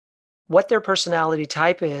what their personality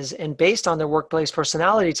type is, and based on their workplace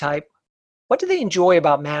personality type, what do they enjoy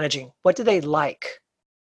about managing? What do they like?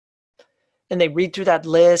 And they read through that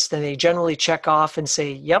list, and they generally check off and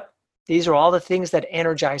say, yep, these are all the things that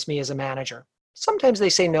energize me as a manager. Sometimes they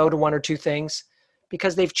say no to one or two things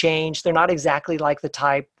because they've changed. They're not exactly like the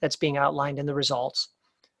type that's being outlined in the results.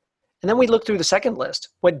 And then we look through the second list.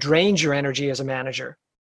 What drains your energy as a manager?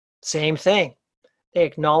 Same thing. They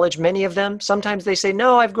acknowledge many of them. Sometimes they say,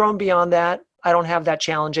 no, I've grown beyond that. I don't have that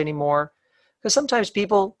challenge anymore. Because sometimes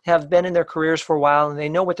people have been in their careers for a while and they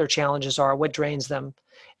know what their challenges are, what drains them.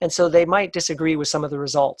 And so they might disagree with some of the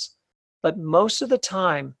results. But most of the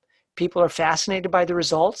time, people are fascinated by the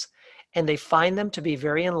results and they find them to be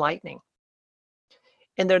very enlightening.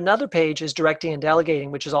 And then another page is directing and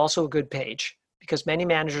delegating, which is also a good page, because many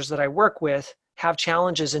managers that I work with have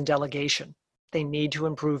challenges in delegation. They need to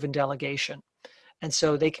improve in delegation. And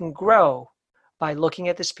so they can grow by looking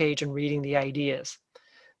at this page and reading the ideas.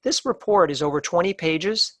 This report is over 20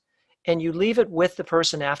 pages, and you leave it with the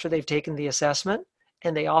person after they've taken the assessment,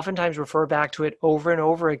 and they oftentimes refer back to it over and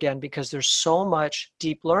over again because there's so much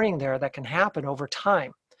deep learning there that can happen over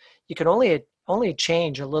time. You can only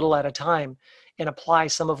change a little at a time and apply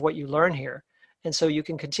some of what you learn here. And so you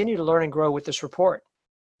can continue to learn and grow with this report.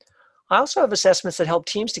 I also have assessments that help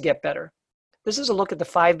teams to get better. This is a look at the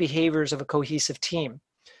 5 behaviors of a cohesive team.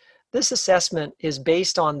 This assessment is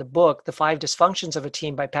based on the book, The 5 Dysfunctions of a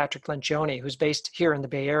Team by Patrick Lencioni, who's based here in the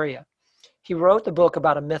Bay Area. He wrote the book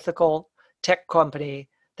about a mythical tech company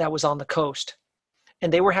that was on the coast,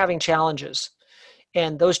 and they were having challenges.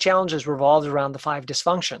 And those challenges revolved around the 5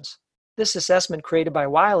 dysfunctions. this assessment created by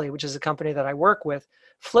Wiley, which is a company that I work with,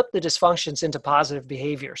 flipped the dysfunctions into positive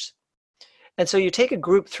behaviors. And so you take a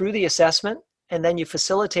group through the assessment, and then you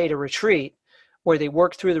facilitate a retreat where they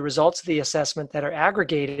work through the results of the assessment that are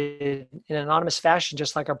aggregated in an anonymous fashion,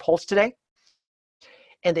 just like our polls today.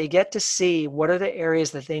 And they get to see what are the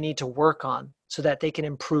areas that they need to work on so that they can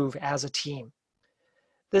improve as a team.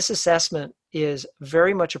 This assessment is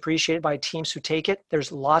very much appreciated by teams who take it.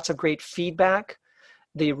 There's lots of great feedback.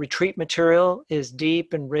 The retreat material is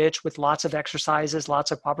deep and rich with lots of exercises,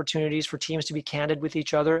 lots of opportunities for teams to be candid with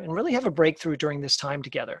each other and really have a breakthrough during this time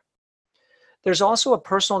together. There's also a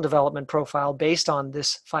personal development profile based on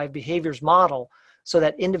this 5 behaviors model so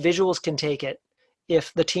that individuals can take it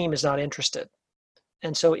if the team is not interested.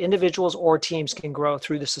 And so individuals or teams can grow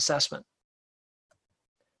through this assessment.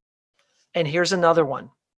 And here's another one.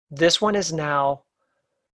 This one is now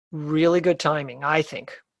really good timing, I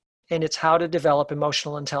think, and it's how to develop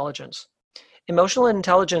emotional intelligence. Emotional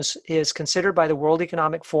intelligence is considered by the World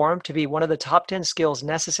Economic Forum to be one of the top 10 skills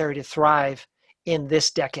necessary to thrive in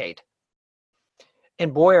this decade.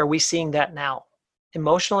 And boy, are we seeing that now.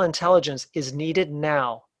 Emotional intelligence is needed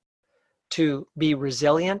now to be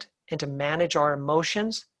resilient and to manage our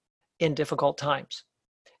emotions in difficult times,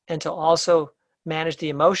 and to also manage the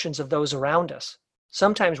emotions of those around us.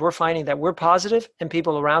 Sometimes we're finding that we're positive and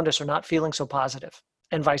people around us are not feeling so positive,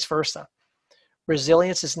 and vice versa.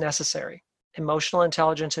 Resilience is necessary. Emotional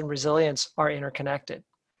intelligence and resilience are interconnected.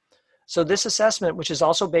 So this assessment, which is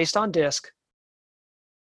also based on DISC,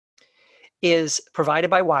 is provided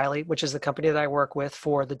by Wiley, which is the company that I work with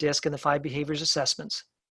for the DISC and the 5 behaviors assessments.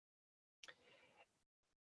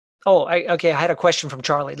 I had a question from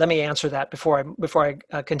Charlie. Let me answer that before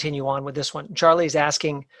I continue on with this one. Charlie is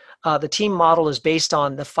asking, the team model is based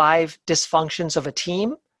on the 5 dysfunctions of a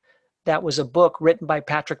team. That was a book written by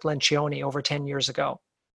Patrick Lencioni over 10 years ago.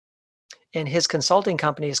 And his consulting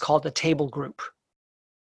company is called The Table Group.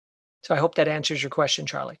 So I hope that answers your question,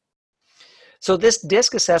 Charlie. So this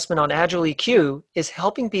DISC assessment on Agile EQ is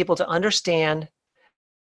helping people to understand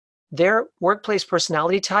their workplace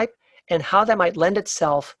personality type and how that might lend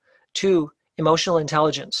itself to emotional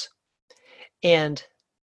intelligence and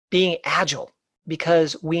being agile,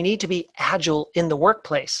 because we need to be agile in the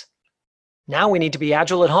workplace. Now we need to be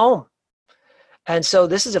agile at home. And so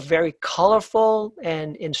this is a very colorful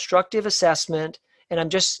and instructive assessment. And I'm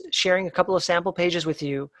just sharing a couple of sample pages with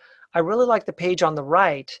you. I really like the page on the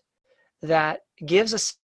right that gives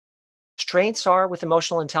us strengths are with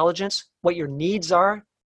emotional intelligence, what your needs are,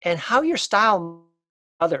 and how your style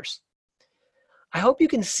others. I hope you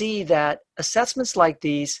can see that assessments like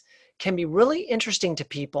these can be really interesting to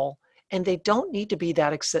people, and they don't need to be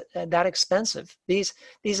that expensive. These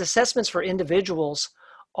assessments for individuals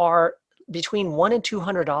are between $100 and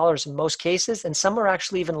 $200 in most cases, and some are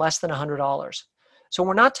actually even less than $100. So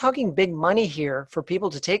we're not talking big money here for people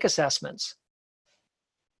to take assessments.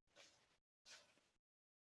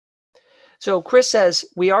 So Chris says,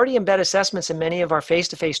 we already embed assessments in many of our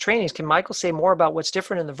face-to-face trainings. Can Michael say more about what's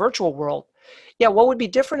different in the virtual world? Yeah, what would be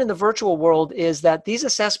different in the virtual world is that these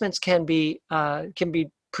assessments can be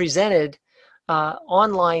presented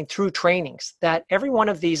online through trainings. That every one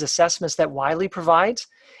of these assessments that Wiley provides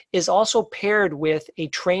is also paired with a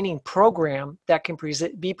training program that can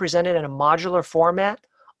be presented in a modular format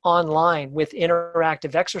online with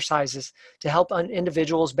interactive exercises to help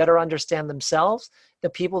individuals better understand themselves, the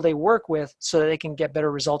people they work with, so that they can get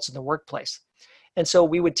better results in the workplace. And so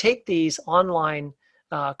we would take these online,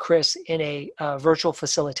 Chris, in a virtual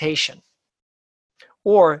facilitation.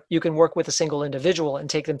 Or you can work with a single individual and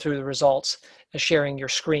take them through the results, sharing your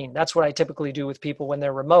screen. That's what I typically do with people when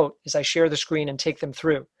they're remote, is I share the screen and take them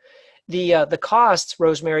through. The costs,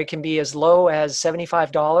 Rosemary, can be as low as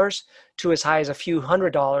 $75 to as high as a few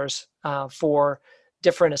 $100s for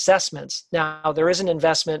different assessments. Now, there is an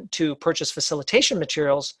investment to purchase facilitation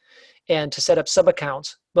materials and to set up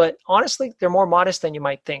sub-accounts, but honestly, they're more modest than you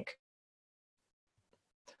might think.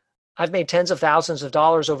 I've made tens of thousands of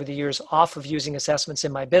dollars over the years off of using assessments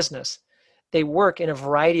in my business. They work in a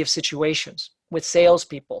variety of situations with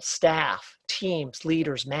salespeople, staff, teams,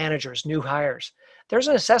 leaders, managers, new hires. There's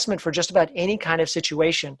an assessment for just about any kind of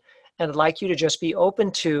situation, and I'd like you to just be open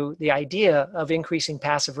to the idea of increasing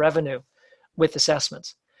passive revenue with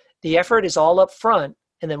assessments. The effort is all up front,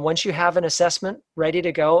 and then once you have an assessment ready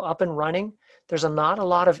to go, up and running, there's not a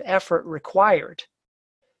lot of effort required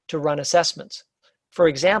to run assessments. For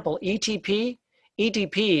example, ETP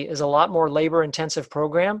is a lot more labor-intensive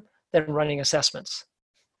program than running assessments.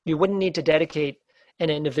 You wouldn't need to dedicate an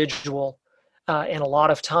individual and a lot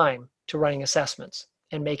of time to running assessments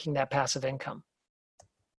and making that passive income.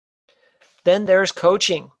 Then there's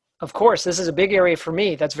coaching. Of course, this is a big area for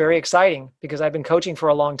me. That's very exciting because I've been coaching for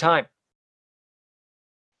a long time.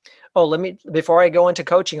 Oh, before I go into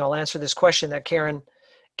coaching, I'll answer this question that Karen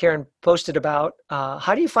posted about,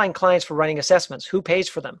 how do you find clients for running assessments? Who pays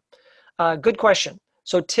for them? Good question.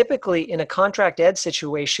 So typically in a contract ed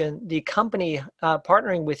situation, the company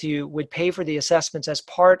partnering with you would pay for the assessments as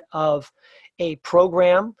part of a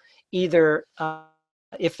program, either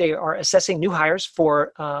if they are assessing new hires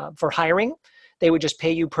for hiring, they would just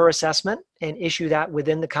pay you per assessment and issue that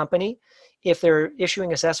within the company. If they're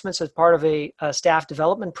issuing assessments as part of a staff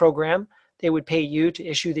development program, they would pay you to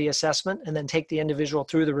issue the assessment and then take the individual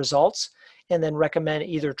through the results and then recommend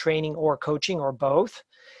either training or coaching or both.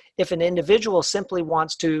 If an individual simply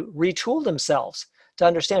wants to retool themselves to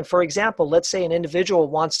understand, for example, let's say an individual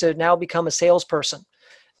wants to now become a salesperson.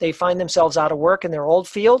 They find themselves out of work in their old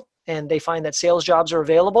field and they find that sales jobs are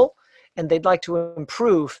available and they'd like to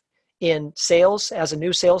improve in sales as a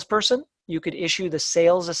new salesperson. You could issue the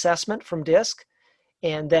sales assessment from DISC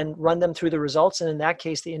and then run them through the results. And in that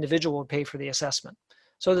case, the individual would pay for the assessment.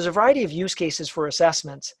 So there's a variety of use cases for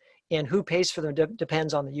assessments, and who pays for them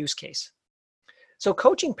depends on the use case. So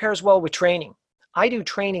coaching pairs well with training. I do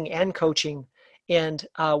training and coaching. And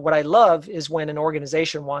what I love is when an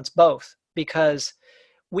organization wants both, because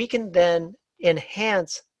we can then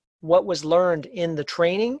enhance what was learned in the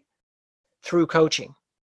training through coaching.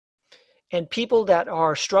 And people that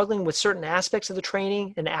are struggling with certain aspects of the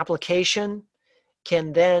training and application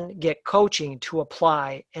can then get coaching to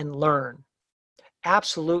apply and learn.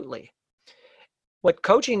 Absolutely. What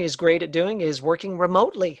coaching is great at doing is working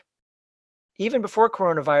remotely. Even before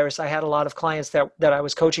coronavirus, I had a lot of clients that I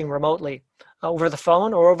was coaching remotely over the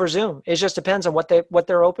phone or over Zoom. It just depends on what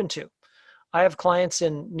they're open to. I have clients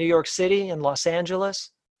in New York City and Los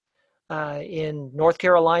Angeles, in North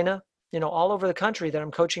Carolina, all over the country that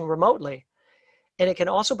I'm coaching remotely. And it can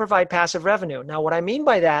also provide passive revenue. Now, what I mean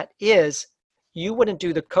by that is you wouldn't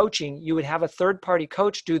do the coaching. You would have a third-party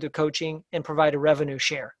coach do the coaching and provide a revenue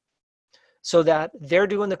share so that they're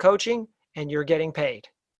doing the coaching and you're getting paid,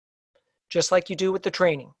 just like you do with the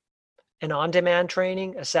training. And on-demand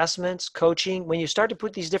training, assessments, coaching, when you start to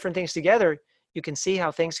put these different things together, you can see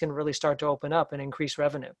how things can really start to open up and increase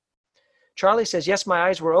revenue. Charlie says, yes, my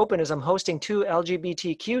eyes were open as I'm hosting 2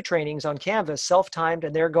 LGBTQ trainings on Canvas, self-timed,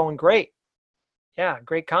 and they're going great. Yeah,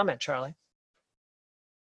 great comment, Charlie.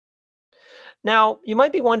 Now, you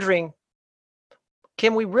might be wondering,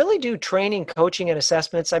 can we really do training, coaching, and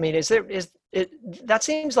assessments? I mean, that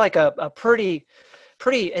seems like a pretty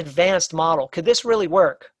advanced model. Could this really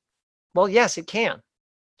work? Well, yes, it can.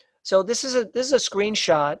 So this is a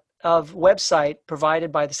screenshot of website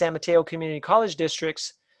provided by the San Mateo Community College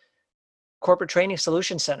District's Corporate Training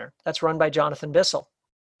Solutions Center. That's run by Jonathan Bissell.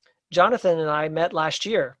 Jonathan and I met last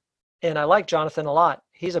year, and I like Jonathan a lot.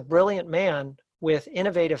 He's a brilliant man with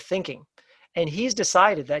innovative thinking, and he's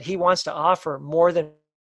decided that he wants to offer more than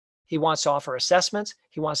he wants to offer assessments.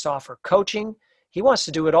 He wants to offer coaching. He wants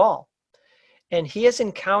to do it all. And he has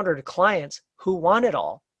encountered clients who want it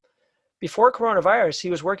all. Before coronavirus, he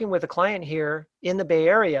was working with a client here in the Bay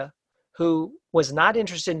Area who was not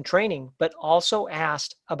interested in training, but also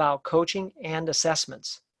asked about coaching and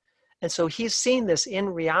assessments. And so he's seen this in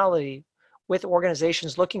reality with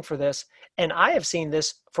organizations looking for this. And I have seen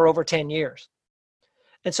this for over 10 years.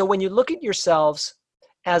 And so when you look at yourselves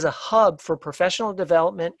as a hub for professional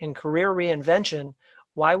development and career reinvention,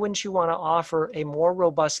 why wouldn't you want to offer a more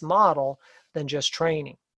robust model than just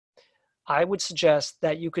training? I would suggest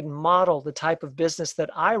that you could model the type of business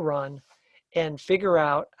that I run and figure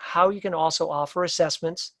out how you can also offer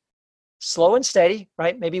assessments, slow and steady,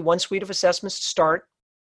 right? Maybe one suite of assessments to start,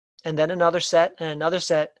 and then another set and another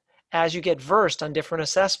set as you get versed on different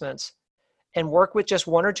assessments, and work with just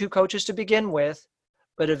 1 or 2 coaches to begin with.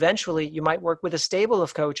 But eventually you might work with a stable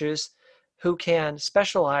of coaches who can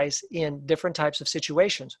specialize in different types of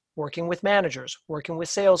situations, working with managers, working with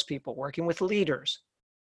salespeople, working with leaders,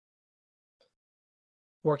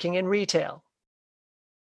 working in retail,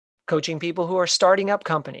 coaching people who are starting up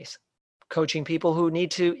companies, coaching people who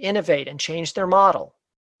need to innovate and change their model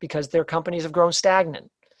because their companies have grown stagnant.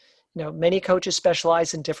 Many coaches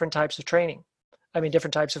specialize in different types of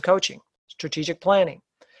different types of coaching, strategic planning.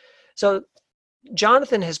 So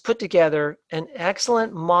Jonathan has put together an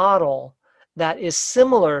excellent model that is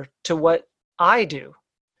similar to what I do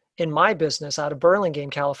in my business out of Burlingame,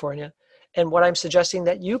 California, and what I'm suggesting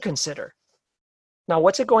that you consider. Now,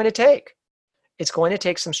 what's it going to take? It's going to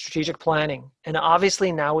take some strategic planning, and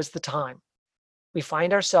obviously now is the time. We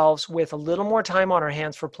find ourselves with a little more time on our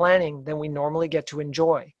hands for planning than we normally get to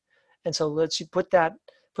enjoy. And so let's put that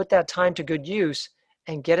time to good use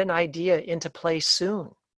and get an idea into place soon.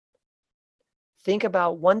 think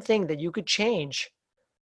about one thing that you could change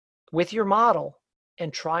with your model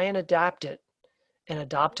and try and adapt it and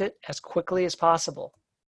adopt it as quickly as possible.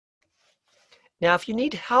 Now, if you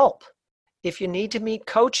need help, if you need to meet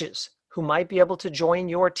coaches who might be able to join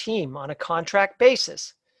your team on a contract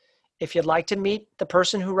basis, if you'd like to meet the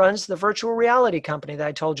person who runs the virtual reality company that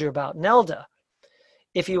I told you about, Nelda,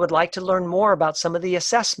 if you would like to learn more about some of the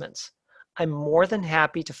assessments, I'm more than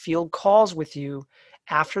happy to field calls with you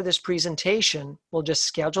after this presentation. We'll just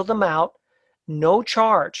schedule them out, no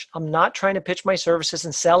charge. I'm not trying to pitch my services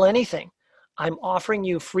and sell anything. I'm offering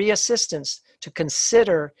you free assistance to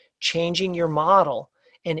consider changing your model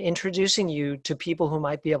and introducing you to people who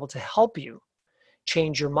might be able to help you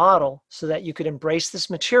change your model so that you could embrace this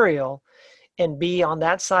material and be on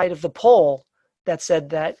that side of the poll that said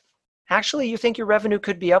that actually you think your revenue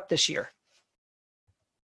could be up this year.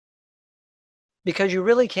 Because you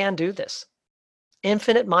really can do this.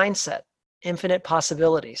 Infinite mindset, infinite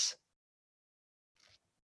possibilities.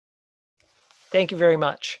 Thank you very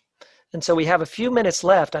much. And so we have a few minutes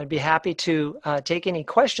left. I'd be happy to take any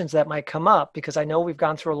questions that might come up because I know we've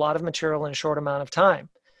gone through a lot of material in a short amount of time.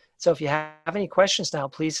 So if you have any questions now,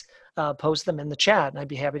 please post them in the chat and I'd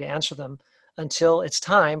be happy to answer them until it's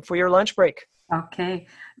time for your lunch break. Okay.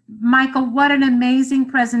 Michael, what an amazing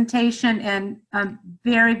presentation and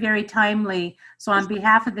very, very timely. So on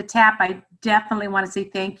behalf of the TAP, I definitely want to say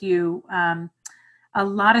thank you. A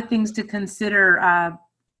lot of things to consider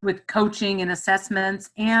with coaching and assessments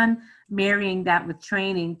and marrying that with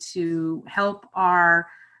training to help our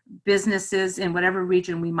businesses in whatever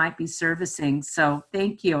region we might be servicing. So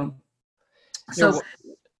thank you. So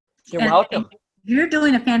You're welcome. You're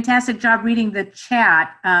doing a fantastic job reading the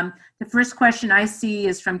chat. The first question I see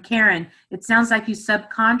is from Karen. It sounds like you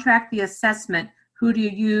subcontract the assessment. Who do you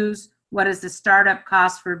use? What is the startup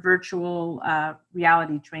cost for virtual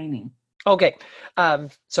reality training? Okay,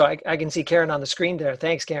 so I can see Karen on the screen there.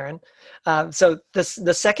 Thanks, Karen. So the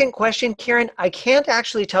second question, Karen, I can't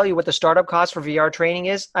actually tell you what the startup cost for VR training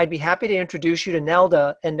is. I'd be happy to introduce you to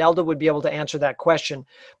Nelda, and Nelda would be able to answer that question.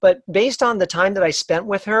 But based on the time that I spent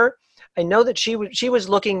with her, I know that she was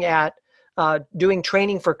looking at doing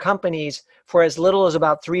training for companies for as little as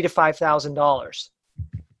about $3,000 to $5,000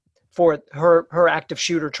 for her active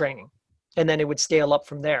shooter training, and then it would scale up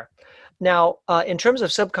from there. Now, in terms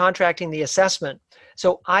of subcontracting the assessment,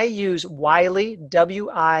 so I use Wiley,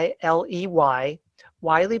 W-I-L-E-Y.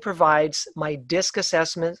 Wiley provides my DISC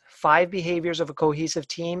assessment, 5 behaviors of a cohesive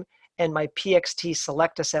team, and my PXT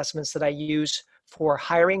select assessments that I use for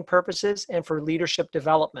hiring purposes and for leadership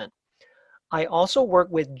development. I also work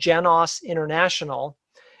with Genos International,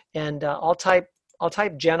 and I'll type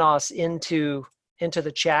Genos into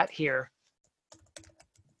the chat here.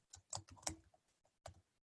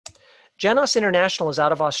 Genos International is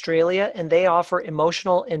out of Australia, and they offer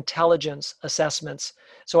emotional intelligence assessments.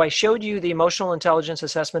 So I showed you the emotional intelligence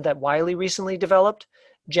assessment that Wiley recently developed.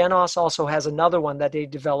 Genos also has another one that they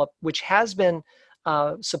developed, which has been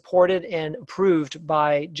supported and approved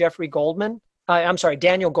by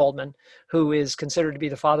Daniel Goldman, who is considered to be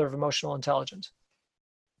the father of emotional intelligence.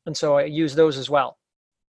 And so I use those as well.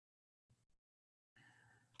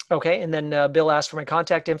 Okay, and then Bill asked for my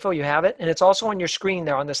contact info. You have it. And it's also on your screen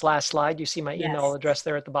there on this last slide. You see my email address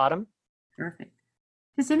there at the bottom. Perfect.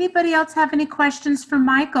 Does anybody else have any questions for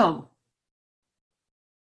Michael?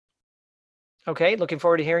 Okay, looking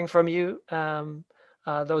forward to hearing from you,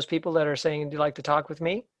 those people that are saying you'd like to talk with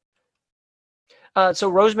me. So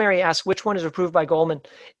Rosemary asked, which one is approved by Goldman?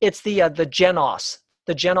 It's the Genos.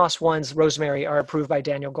 The Genos ones, Rosemary, are approved by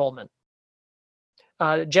Daniel Goldman.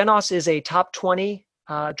 Genos is a top 20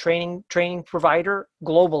 training provider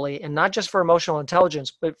globally, and not just for emotional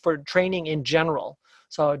intelligence, but for training in general.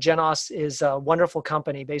 So Genos is a wonderful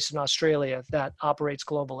company based in Australia that operates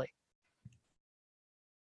globally.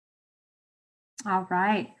 All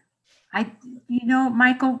right.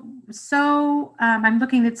 Michael, so I'm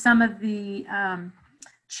looking at some of the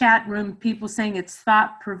chat room people saying it's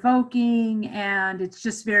thought-provoking and it's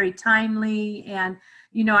just very timely. And,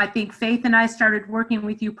 I think Faith and I started working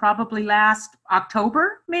with you probably last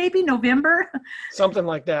October, maybe November. Something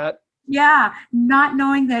like that. Yeah, not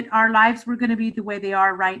knowing that our lives were going to be the way they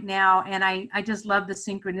are right now. And I just love the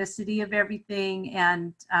synchronicity of everything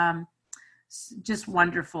and just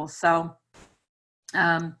wonderful. So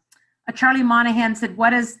Charlie Monahan said,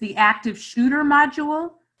 what is the active shooter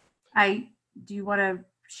module? Do you want to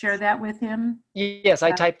share that with him? Yes,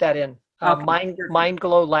 I typed that in. Okay.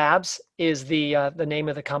 MindGlow Labs is the name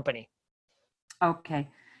of the company. Okay.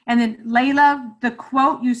 And then Layla, the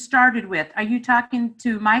quote you started with, are you talking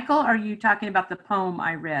to Michael or are you talking about the poem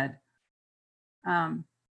I read?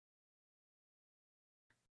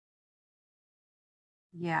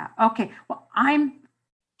 Yeah. Okay. Well,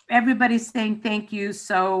 everybody's saying thank you.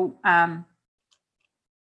 So,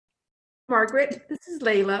 Margaret, this is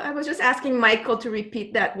Layla. I was just asking Michael to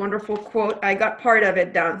repeat that wonderful quote. I got part of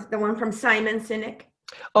it down, the one from Simon Sinek.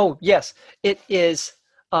 Oh, yes. It is,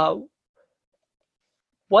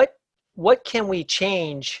 what can we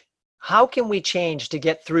change? How can we change to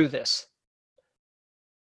get through this?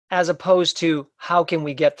 As opposed to how can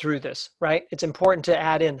we get through this, right? It's important to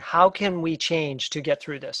add in how can we change to get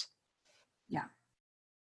through this? yeah.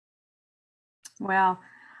 Well,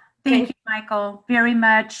 thank you, Michael, very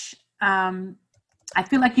much. I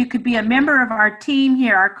feel like you could be a member of our team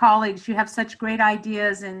here, our colleagues. You have such great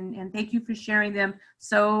ideas, and thank you for sharing them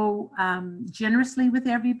so generously with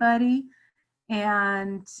everybody.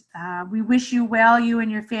 And we wish you well, you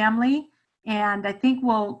and your family. And I think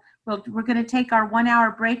we're going to take our 1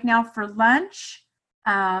 hour break now for lunch.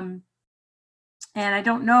 And I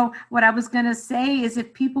don't know, what I was going to say is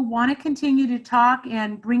if people want to continue to talk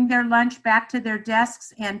and bring their lunch back to their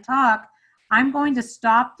desks and talk, I'm going to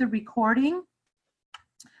stop the recording,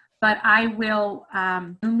 but I will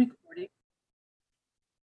recording.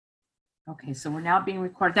 Okay, so we're now being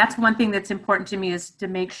recorded. That's one thing that's important to me, is to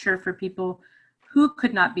make sure for people who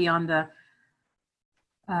could not be on the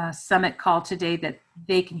summit call today that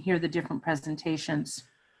they can hear the different presentations.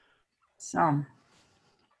 So.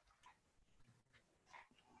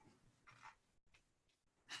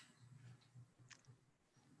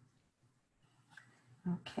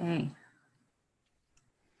 Okay.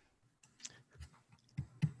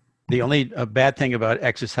 The only bad thing about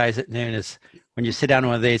exercise at noon is when you sit down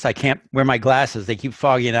one of these, I can't wear my glasses. They keep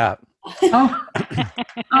fogging up. Oh.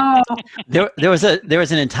 Oh. There was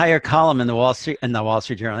an entire column in the Wall Street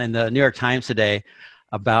Journal, in the New York Times today,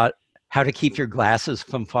 about how to keep your glasses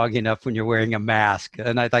from fogging up when you're wearing a mask.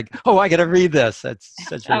 And I think, oh, I got to read this. That's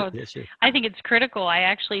such an issue. I think it's critical. I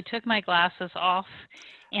actually took my glasses off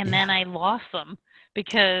and then I lost them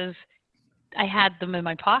because I had them in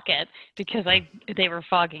my pocket because they were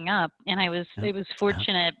fogging up, and it was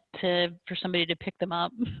fortunate for somebody to pick them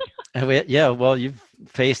up. Yeah, well, you've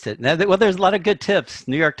faced it. Well, there's a lot of good tips.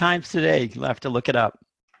 New York Times today. You'll have to look it up.